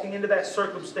situation, walking into that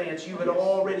circumstance, you had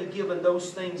already given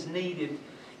those things needed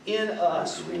in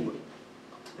us,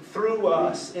 through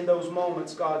us, in those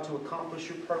moments, God, to accomplish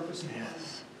your purpose.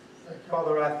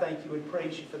 Father, I thank you and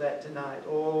praise you for that tonight.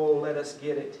 Oh, let us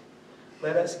get it.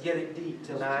 Let us get it deep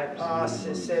tonight.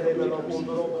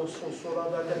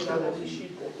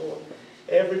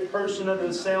 Every person under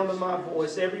the sound of my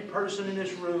voice, every person in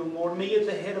this room, Lord, me at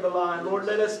the head of the line, Lord,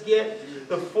 let us get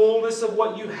the fullness of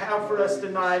what you have for us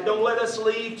tonight. Don't let us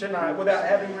leave tonight without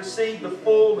having received the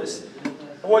fullness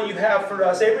of what you have for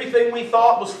us. Everything we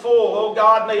thought was full, oh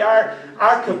God, may our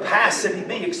capacity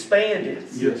be expanded.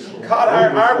 Yes. God,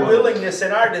 our willingness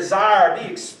and our desire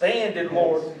be expanded,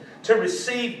 Lord, to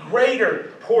receive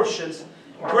greater portions,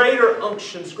 greater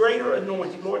unctions, greater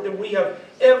anointing, Lord, than we have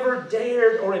ever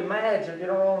dared or imagined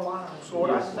in our own lives. Lord,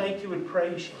 I thank you and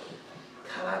praise you.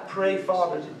 God, I pray,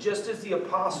 Father, that just as the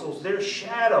apostles, their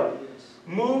shadow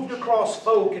moved across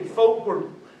folk, and folk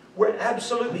were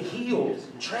absolutely healed,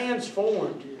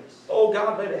 transformed. Oh,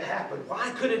 God, let it happen.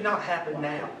 Why could it not happen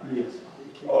now?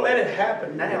 Oh, let it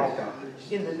happen now, God.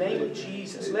 In the name of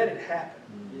Jesus, let it happen.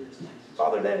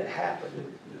 Father, let it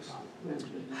happen.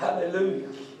 Hallelujah.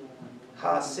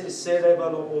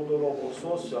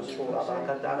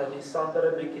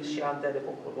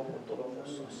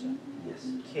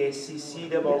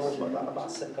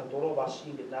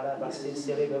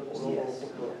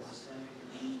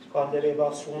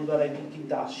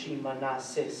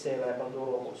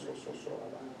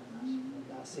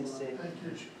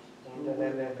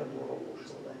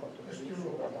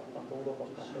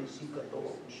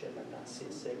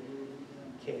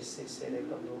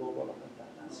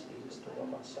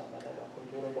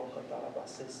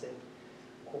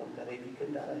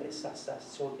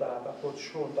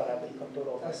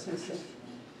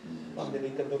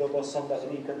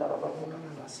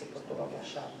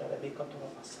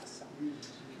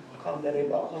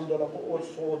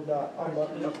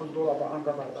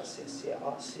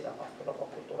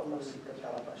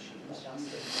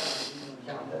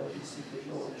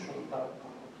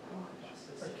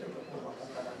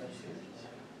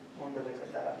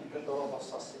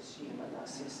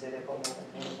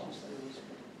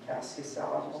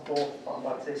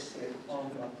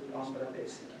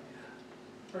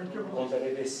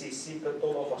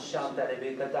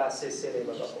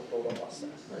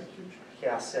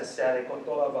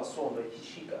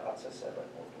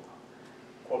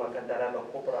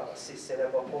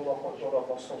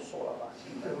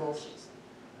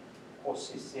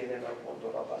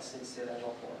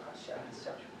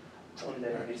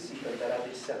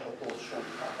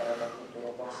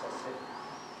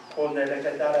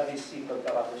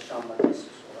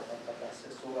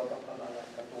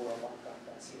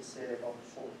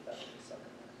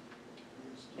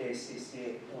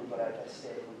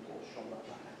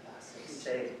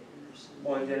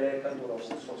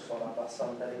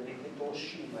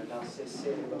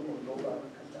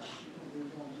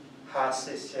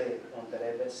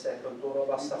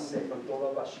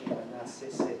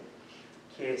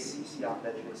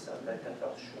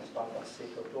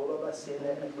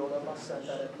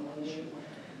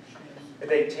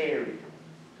 They tarried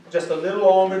just a little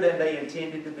longer than they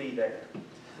intended to be there.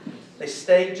 They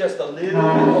stayed just a little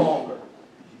bit longer.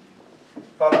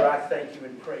 Father, I thank you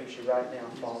and praise you right now,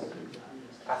 Father.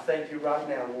 I thank you right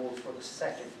now, Lord, for the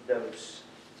second dose,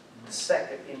 the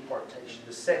second impartation,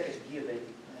 the second giving,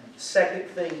 the second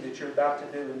thing that you're about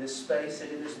to do in this space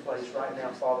and in this place right now,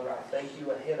 Father. I thank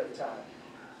you ahead of time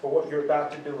for what you're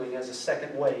about to doing as a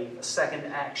second wave, a second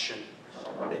action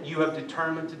that you have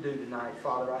determined to do tonight,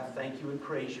 Father. I thank you and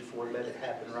praise you for it. Let it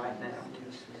happen right now.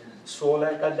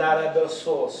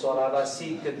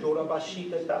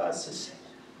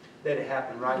 Let it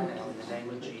happen right now in the name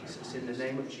of Jesus. In the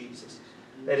name of Jesus.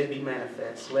 Let it be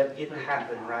manifest. Let it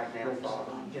happen right now,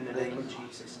 Father, in the name of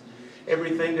Jesus.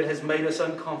 Everything that has made us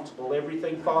uncomfortable,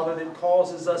 everything, Father, that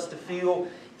causes us to feel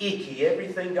icky,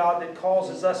 everything, God, that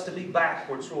causes us to be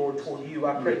backwards, Lord, toward you,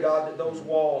 I pray, God, that those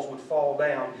walls would fall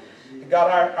down. And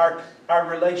God, our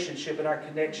relationship and our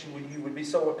connection with you would be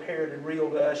so apparent and real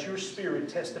to us. Your Spirit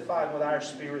testifying with our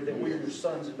spirit that we are your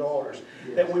sons and daughters,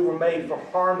 that we were made for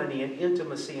harmony and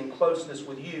intimacy and closeness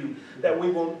with you, that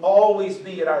we will always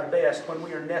be at our best when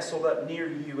we are nestled up near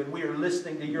you and we are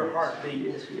listening to your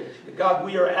heartbeat. God,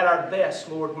 we are at our best,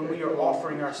 Lord, when we are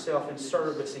offering ourselves in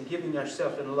service and giving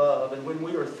ourselves in love, and when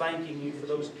we are thanking you for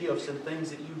those gifts and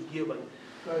things that you've given.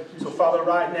 So, Father,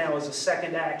 right now, as a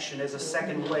second action, as a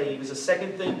second wave, as a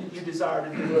second thing that you desire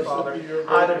to do, Father,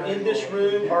 either in this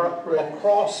room or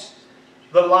across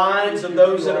the lines of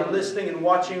those that are listening and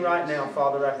watching right now,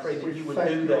 Father, I pray that you would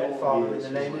do that, Father, in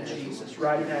the name of Jesus,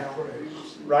 right now.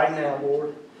 Right now,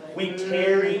 Lord. We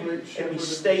tarry and we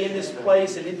stay in this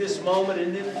place and in this moment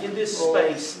and in this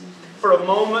space for a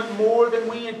moment more than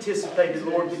we anticipated,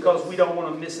 Lord, because we don't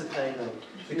want to miss a thing.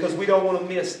 Because we don't want to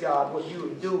miss, God, what you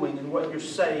are doing and what you're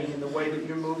saying and the way that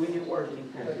you're moving and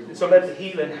working. So let the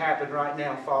healing happen right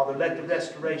now, Father. Let the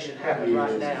restoration happen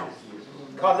right now.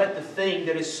 God, let the thing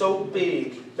that is so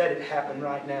big, let it happen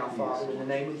right now, Father, in the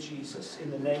name of Jesus.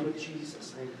 In the name of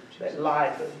Jesus. Let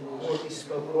life, Lord, be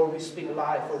spoken. Lord, we speak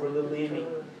life over little Emmy.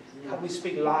 God, we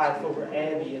speak life over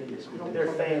Abby and their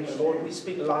family. Lord, we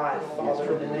speak life,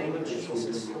 Father, in the name of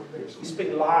Jesus. We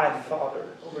speak life, Father,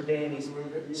 over Danny's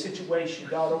situation.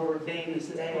 God, over Danny's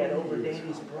dad, over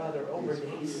Danny's brother, over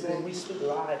Danny's. Lord, we speak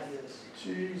life.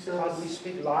 God, we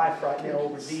speak life right now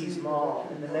over Dee's mom.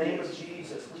 In the name of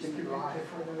Jesus, we speak life.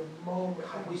 God,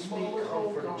 we speak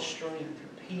comfort and strength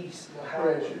and peace and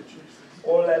power.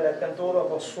 Ola la cantora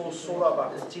basso sola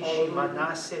baptishi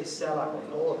manase sela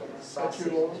condoro sasi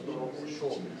condoro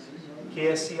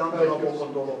che si andolo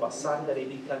condoro basandere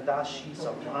di candashi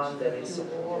sapandere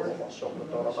condoro basso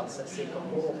condoro basase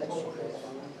condoro basso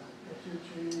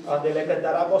andele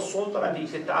cantara basso tra di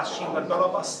candashi condoro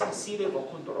basasire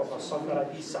condoro basso tra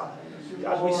di sa.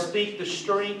 God, we speak the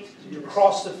strength to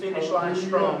cross the finish line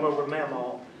strong over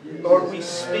Mamaw. Lord, we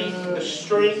speak the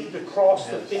strength to cross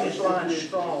the finish line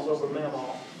strong over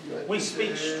Mamaw. We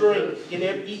speak strength in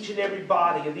each and every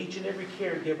body of each and every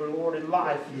caregiver, Lord, in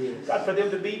life. God, for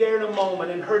them to be there in a moment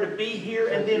and her to be here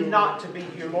and then not to be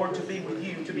here, Lord, to be with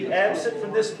you, to be absent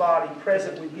from this body,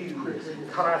 present with you.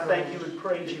 God, I thank you and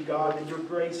praise you, God, that your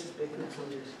grace is big.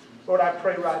 Lord, I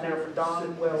pray right now for Don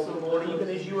and Weldon, Lord, even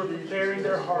as you are preparing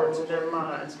their hearts and their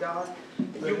minds, God,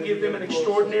 you give them an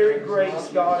extraordinary grace,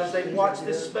 God, as they watch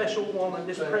this special woman,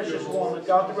 this precious woman,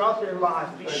 God, throughout their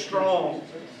life, be strong.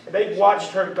 And they've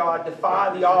watched her, God, defy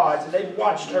the odds, and they've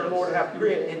watched her, Lord, have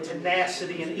grit and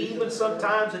tenacity, and even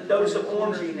sometimes a dose of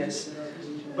orneriness.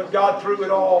 But God, through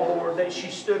it all, Lord, that she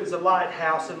stood as a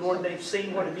lighthouse, and Lord, they've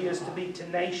seen what it is to be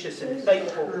tenacious and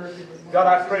faithful. God,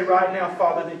 I pray right now,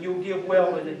 Father, that you'll give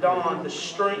Weldon and Dawn the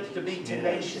strength to be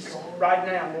tenacious. Right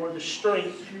now, Lord, the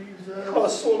strength.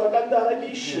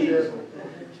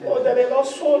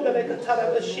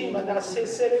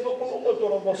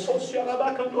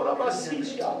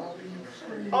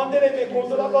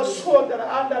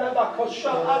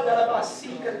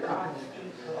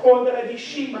 Condere di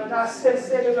scima da se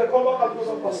le coloca al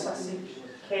tuo possassi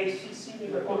che si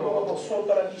le coloca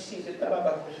sotto la visita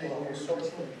taraba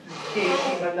che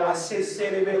scima da se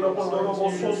le velo condoro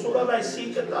sotto la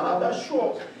visita taraba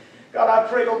show. God, I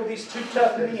pray over these two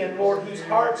tough men, Lord, whose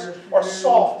hearts are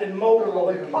soft and moldable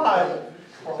and pliable.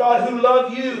 God, who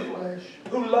love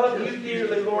you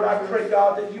dearly, Lord, I pray,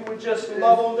 God, that you would just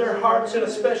love on their hearts in a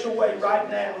special way right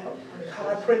now.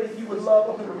 God, I pray that you would love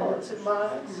on their hearts and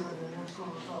minds.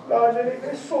 God,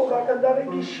 let sola cantare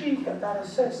di sci, cantare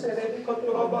sessere di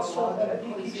controllo basso,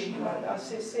 di scima, da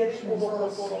sessere come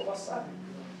controllo passato.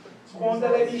 Quando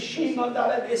le di scima,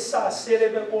 andare di sassere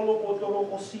per quello controllo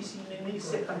così si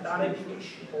venisse cantare di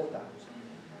scipota.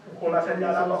 Con la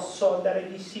cantare basso, andare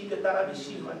di sci, cantare di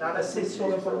scima, andare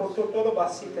sessore per controllo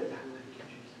bassi, cantare.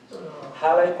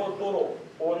 Hale controllo,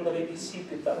 quando le di sci,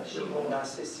 cantare scima, da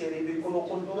sessere di quello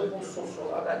controllo basso,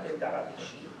 sola cantare di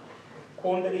scima.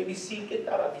 Condere di sì che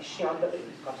tara di sciandere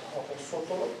di capo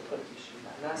sotto lo capisci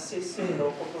ma se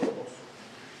lo controllo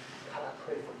God, I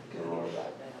pray for the girl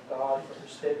right now, God, for her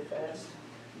steadfast,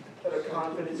 for her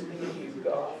confidence in you,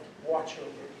 God. Watch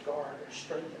over her, guard her,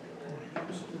 strengthen her,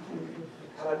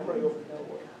 God, I pray over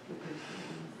Noah,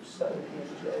 Son and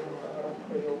Jay, God, I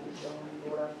pray over John.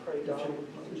 Lord, I pray, God,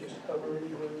 that you just cover and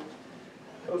move.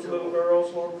 Those little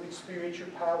girls, Lord, would experience your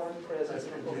power and presence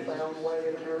in a profound way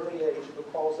at an early age.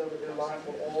 Because of it, their life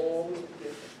will always be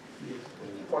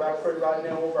different. Lord, I pray right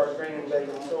now over our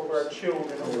grandbabies, over our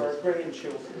children, over our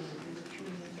grandchildren.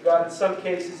 God, in some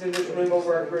cases in this room,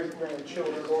 over our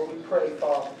great-grandchildren, Lord, we pray,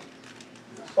 Father,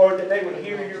 Lord, that they would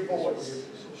hear your voice.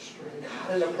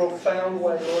 God, in a profound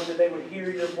way, Lord, that they would hear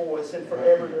your voice and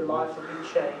forever their life would be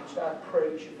changed. I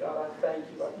praise you, God. I thank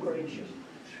you. I praise you.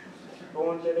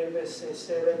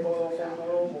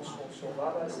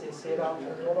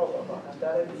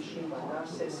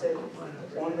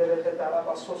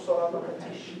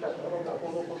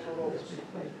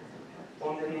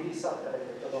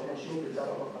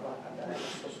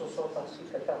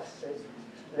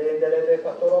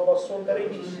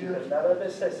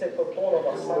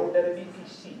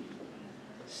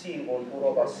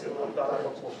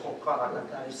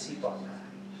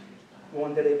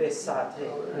 Wondere besate,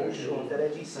 shondere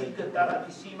bisika dara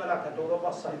bisima la kadoro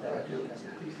basanda.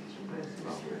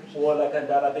 Ola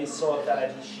kadara besota la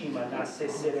bishima na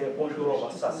sesere bondoro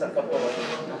basasa kadoro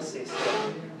na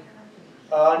sesere.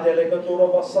 Andele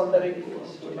kadoro basanda le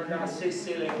bishima na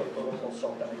sesere kadoro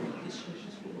basanda le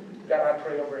bishima. God, I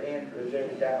pray over Andrew there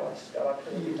in Dallas. God, I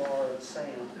pray over Mara and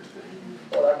Sam.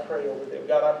 Lord, I pray over them.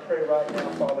 God, I pray right now,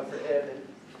 Father, for Evan.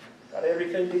 God,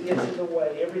 everything that gets in the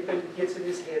way, everything that gets in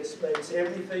his headspace,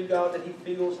 everything, God, that he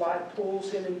feels like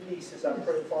pulls him in pieces, I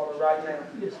pray, Father, right now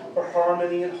for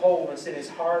harmony and wholeness in his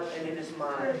heart and in his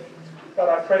mind. God,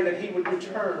 I pray that he would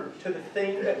return to the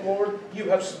thing that, Lord, you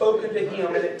have spoken to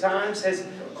him and at times has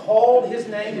called his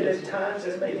name and at times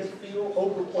has made him feel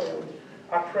overwhelmed.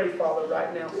 I pray, Father,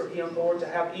 right now for him, Lord, to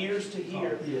have ears to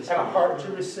hear and a heart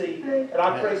to receive. And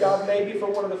I pray, God, maybe for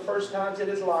one of the first times in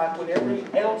his life, when every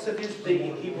ounce of his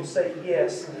being, he will say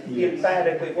yes,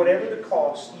 emphatically, whatever the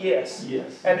cost, yes.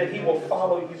 And that he will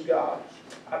follow you, God.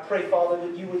 I pray, Father,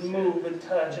 that you would move and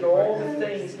touch and all the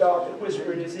things, God, that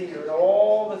whisper in his ear and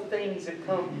all the things that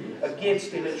come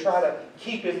against him and try to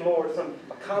keep him, Lord, from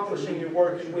accomplishing your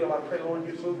work and will. I pray, Lord,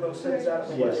 you move those things out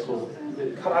of the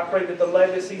way. God, I pray that the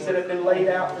legacies that have been laid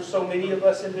out for so many of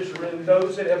us in this room,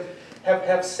 those that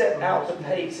have set out the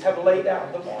pace, have laid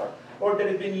out the mark, Lord, that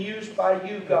have been used by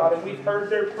you, God, and we've heard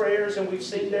their prayers and we've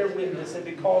seen their witness, and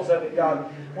because of it,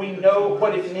 God, we know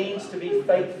what it means to be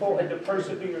faithful and to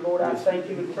persevere. Lord, I thank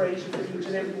you and praise you for each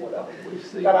and every one of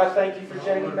them. God, I thank you for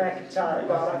Jamie McIntyre.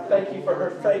 God, I thank you for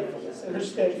her faithfulness and her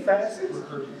steadfastness.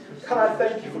 God, I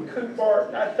thank you for Coop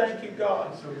Barton. I thank you,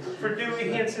 God, for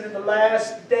Dewey Henson in the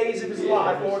last days of his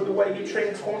life, Lord, the way you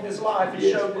transformed his life and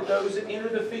showed that those that enter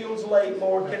the fields late,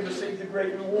 Lord, can receive the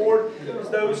great reward as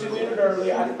those who entered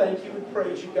early. I thank you and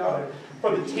praise you, God,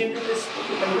 for the tenderness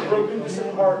and the brokenness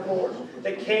of heart, Lord,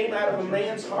 that came out of a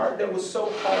man's heart that was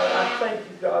so hard. I thank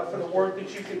you, God, for the work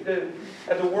that you can do.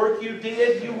 And the work you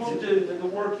did, you will do. And the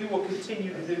work you will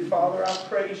continue to do, Father. I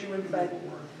praise you and thank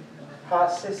you.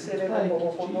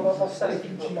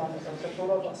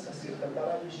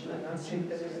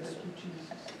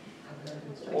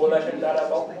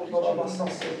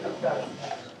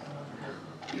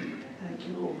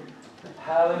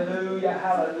 Hallelujah,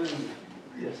 hallelujah.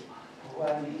 Yes. Oh,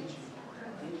 I need you.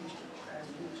 I need you.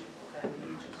 I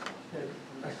need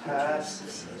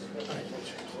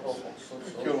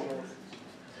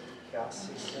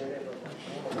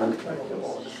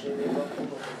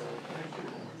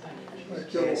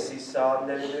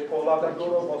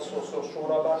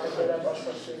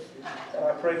And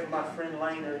I pray for my friend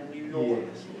Laner in New York.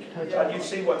 God, you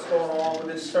see what's going on with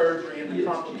this surgery and the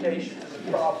complications and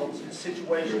the problems and the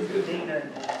situations with Dina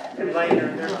and Laner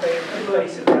and their family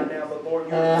facing right now. But Lord,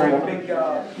 you're a great big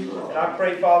God. And I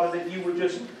pray, Father, that you would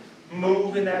just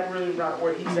move in that room right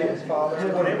where he's at, Father.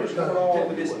 And whatever's going on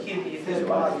with his kidney and his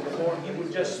body, the Lord, you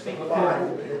would just speak life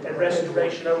and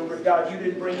restoration over it. God, you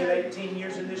didn't bring him 18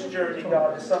 years in this journey,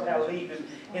 God, to somehow leave him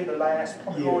in the last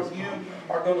part. Lord, you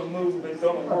are going to move and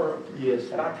going to work.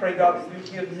 And I pray, God,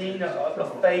 that you give Nina a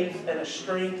faith and a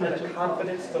strength and a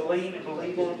confidence to lean and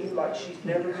believe on you like she's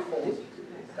never before.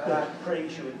 God, I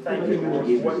praise you and thank you, Lord,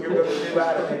 for what you're going to do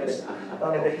out of this.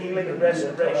 And the healing and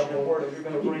restoration and work you're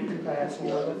going to bring to pass.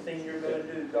 Lord, the thing you're going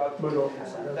to do, God, thank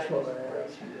you and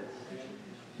praise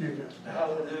you.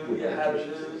 Hallelujah,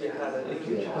 hallelujah,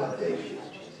 hallelujah, hallelujah.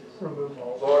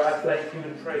 Lord, I thank you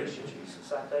and praise you,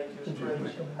 Jesus. I thank you and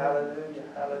praise you. Hallelujah,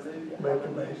 hallelujah,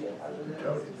 hallelujah,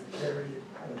 hallelujah. Carry you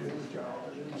and do the job.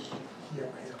 Heal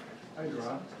him.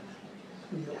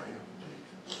 Heal him.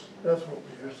 That's what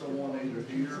we There's someone either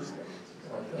here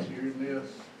or that's hearing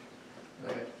this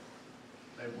that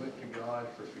they went to God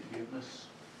for forgiveness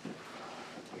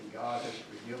and God has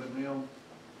forgiven them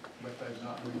but they've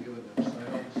not been given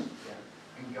themselves.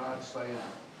 And God's saying,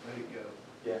 let it go.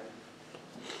 Yeah.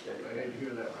 They need to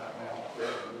hear that right now.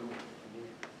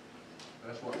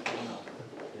 That's what's going on.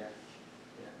 Yeah.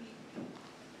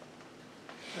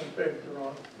 And thank you,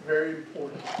 Ron, very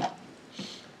important.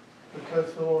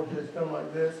 Because the Lord has done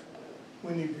like this,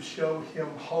 we need to show him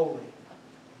holy.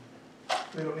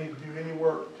 We don't need to do any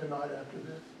work tonight after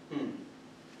this.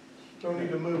 Don't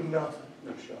need to move nothing,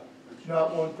 No shot.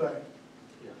 not one thing.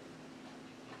 Yeah.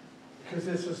 Because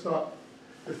this is not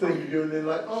the thing you do and then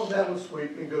like, oh, that was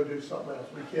sweet, and go do something else.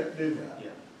 We can't do that. Yeah.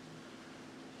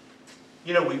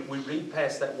 You know, we read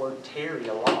past that word tarry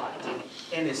a lot.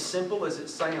 And as simple as it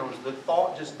sounds, the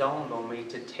thought just dawned on me,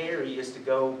 to tarry is to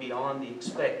go beyond the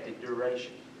expected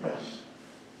duration. Yes.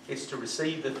 It's to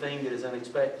receive the thing that is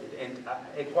unexpected. And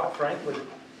quite frankly,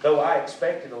 though I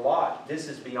expected a lot, this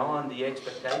is beyond the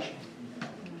expectation.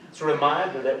 It's a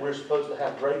reminder that we're supposed to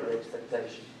have greater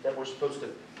expectation, that we're supposed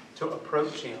to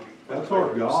approach him. That's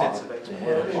our God. Sense of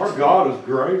expectation. Our God is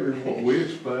greater than what we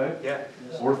expect. Yeah.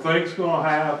 Or things gonna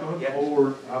happen, Yeah.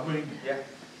 or, I mean, Yeah.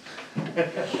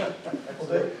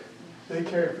 Well, they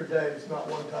tarry for days, not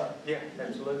one time. Yeah,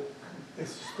 absolutely.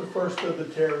 It's just the first of the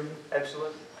tarrying.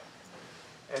 Absolutely.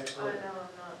 I Absolutely. know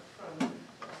I'm not from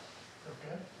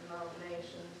Okay.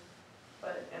 denomination,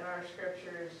 but in our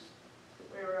scriptures,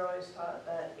 we were always taught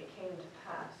that it came to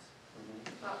pass,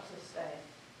 not to stay.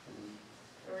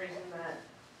 The reason that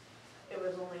it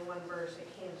was only one verse, it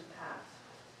came to pass,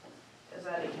 is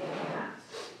that it came to pass,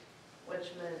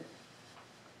 which meant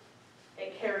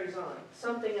it carries on.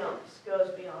 Something else goes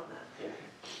beyond that. Yeah.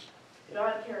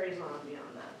 God carries on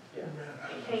beyond that. Yeah.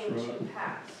 It came to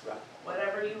pass. Right.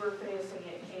 Whatever you were facing,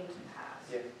 it came to pass.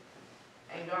 Yeah.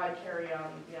 And God carried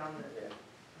on beyond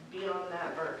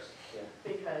that verse. Yeah.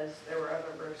 Because there were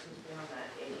other verses beyond that.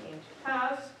 It came to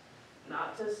pass,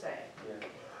 not to stay. Yeah.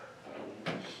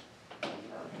 So,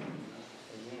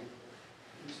 Amen.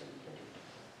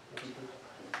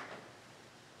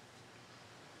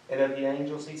 And of the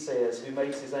angels he says, who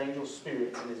makes his angels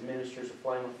spirits and his ministers a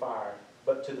flame of fire.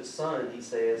 But to the Son he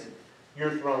says,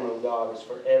 your throne, O God, is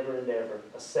forever and ever.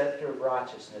 A scepter of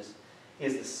righteousness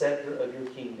is the scepter of your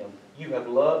kingdom. You have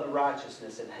loved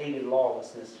righteousness and hated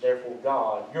lawlessness. Therefore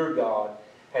God, your God,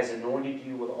 has anointed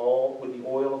you with the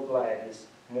oil of gladness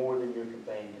more than your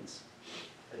companions.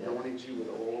 Anointed you with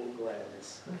oil of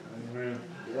gladness. amen.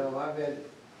 You know, I've been,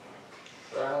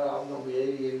 I'm gonna be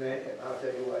 80 in May, and I'll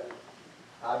tell you what,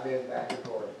 I've been back and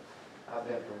forth. I've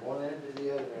been from one end to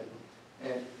the other end.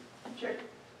 And check,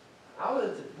 I was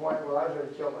at the point where I was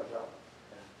gonna kill myself.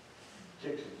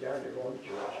 Chicks is down there going to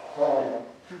church. Oh.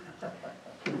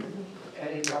 And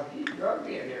he drugged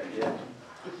me in here. Yeah.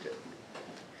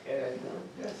 And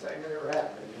this thing never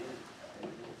happened.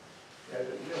 And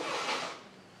it just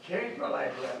changed my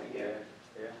life around again.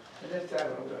 Yeah. And this time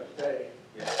I'm gonna stay.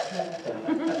 Yeah. I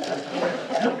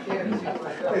can't see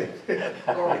myself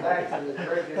going back to the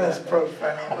drinking. That's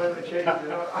profound. Living changes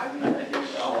and all. I mean, I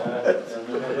just know.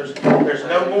 There's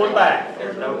no going back.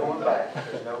 There's no going back.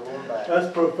 There's no going back. That's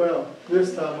profound.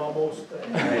 This time I'm gonna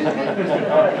stay.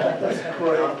 That's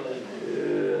great.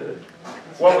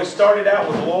 Well, we started out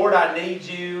with, Lord, I need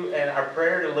you, and our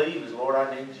prayer to leave is, Lord,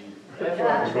 I need you.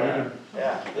 Amen.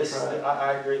 Yeah,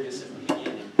 I agree, this is the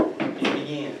beginning. It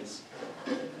begins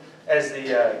as the,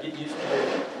 get used to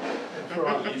it.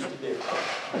 Get used to it.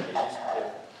 Get used to it.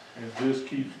 And this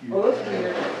keeps you. Well, let's be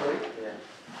here next week. Yeah.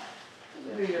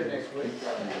 Let's be here next week.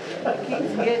 It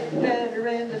keeps getting better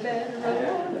and better.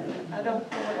 I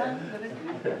don't know what I'm gonna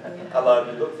do. I love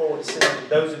you. Look forward to seeing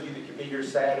those of you that can be here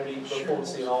Saturday. Look forward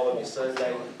to seeing all of you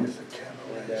Sunday.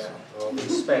 And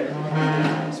expect.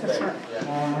 Yeah.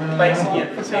 Thanks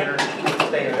again for dinner.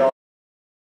 Staying dark.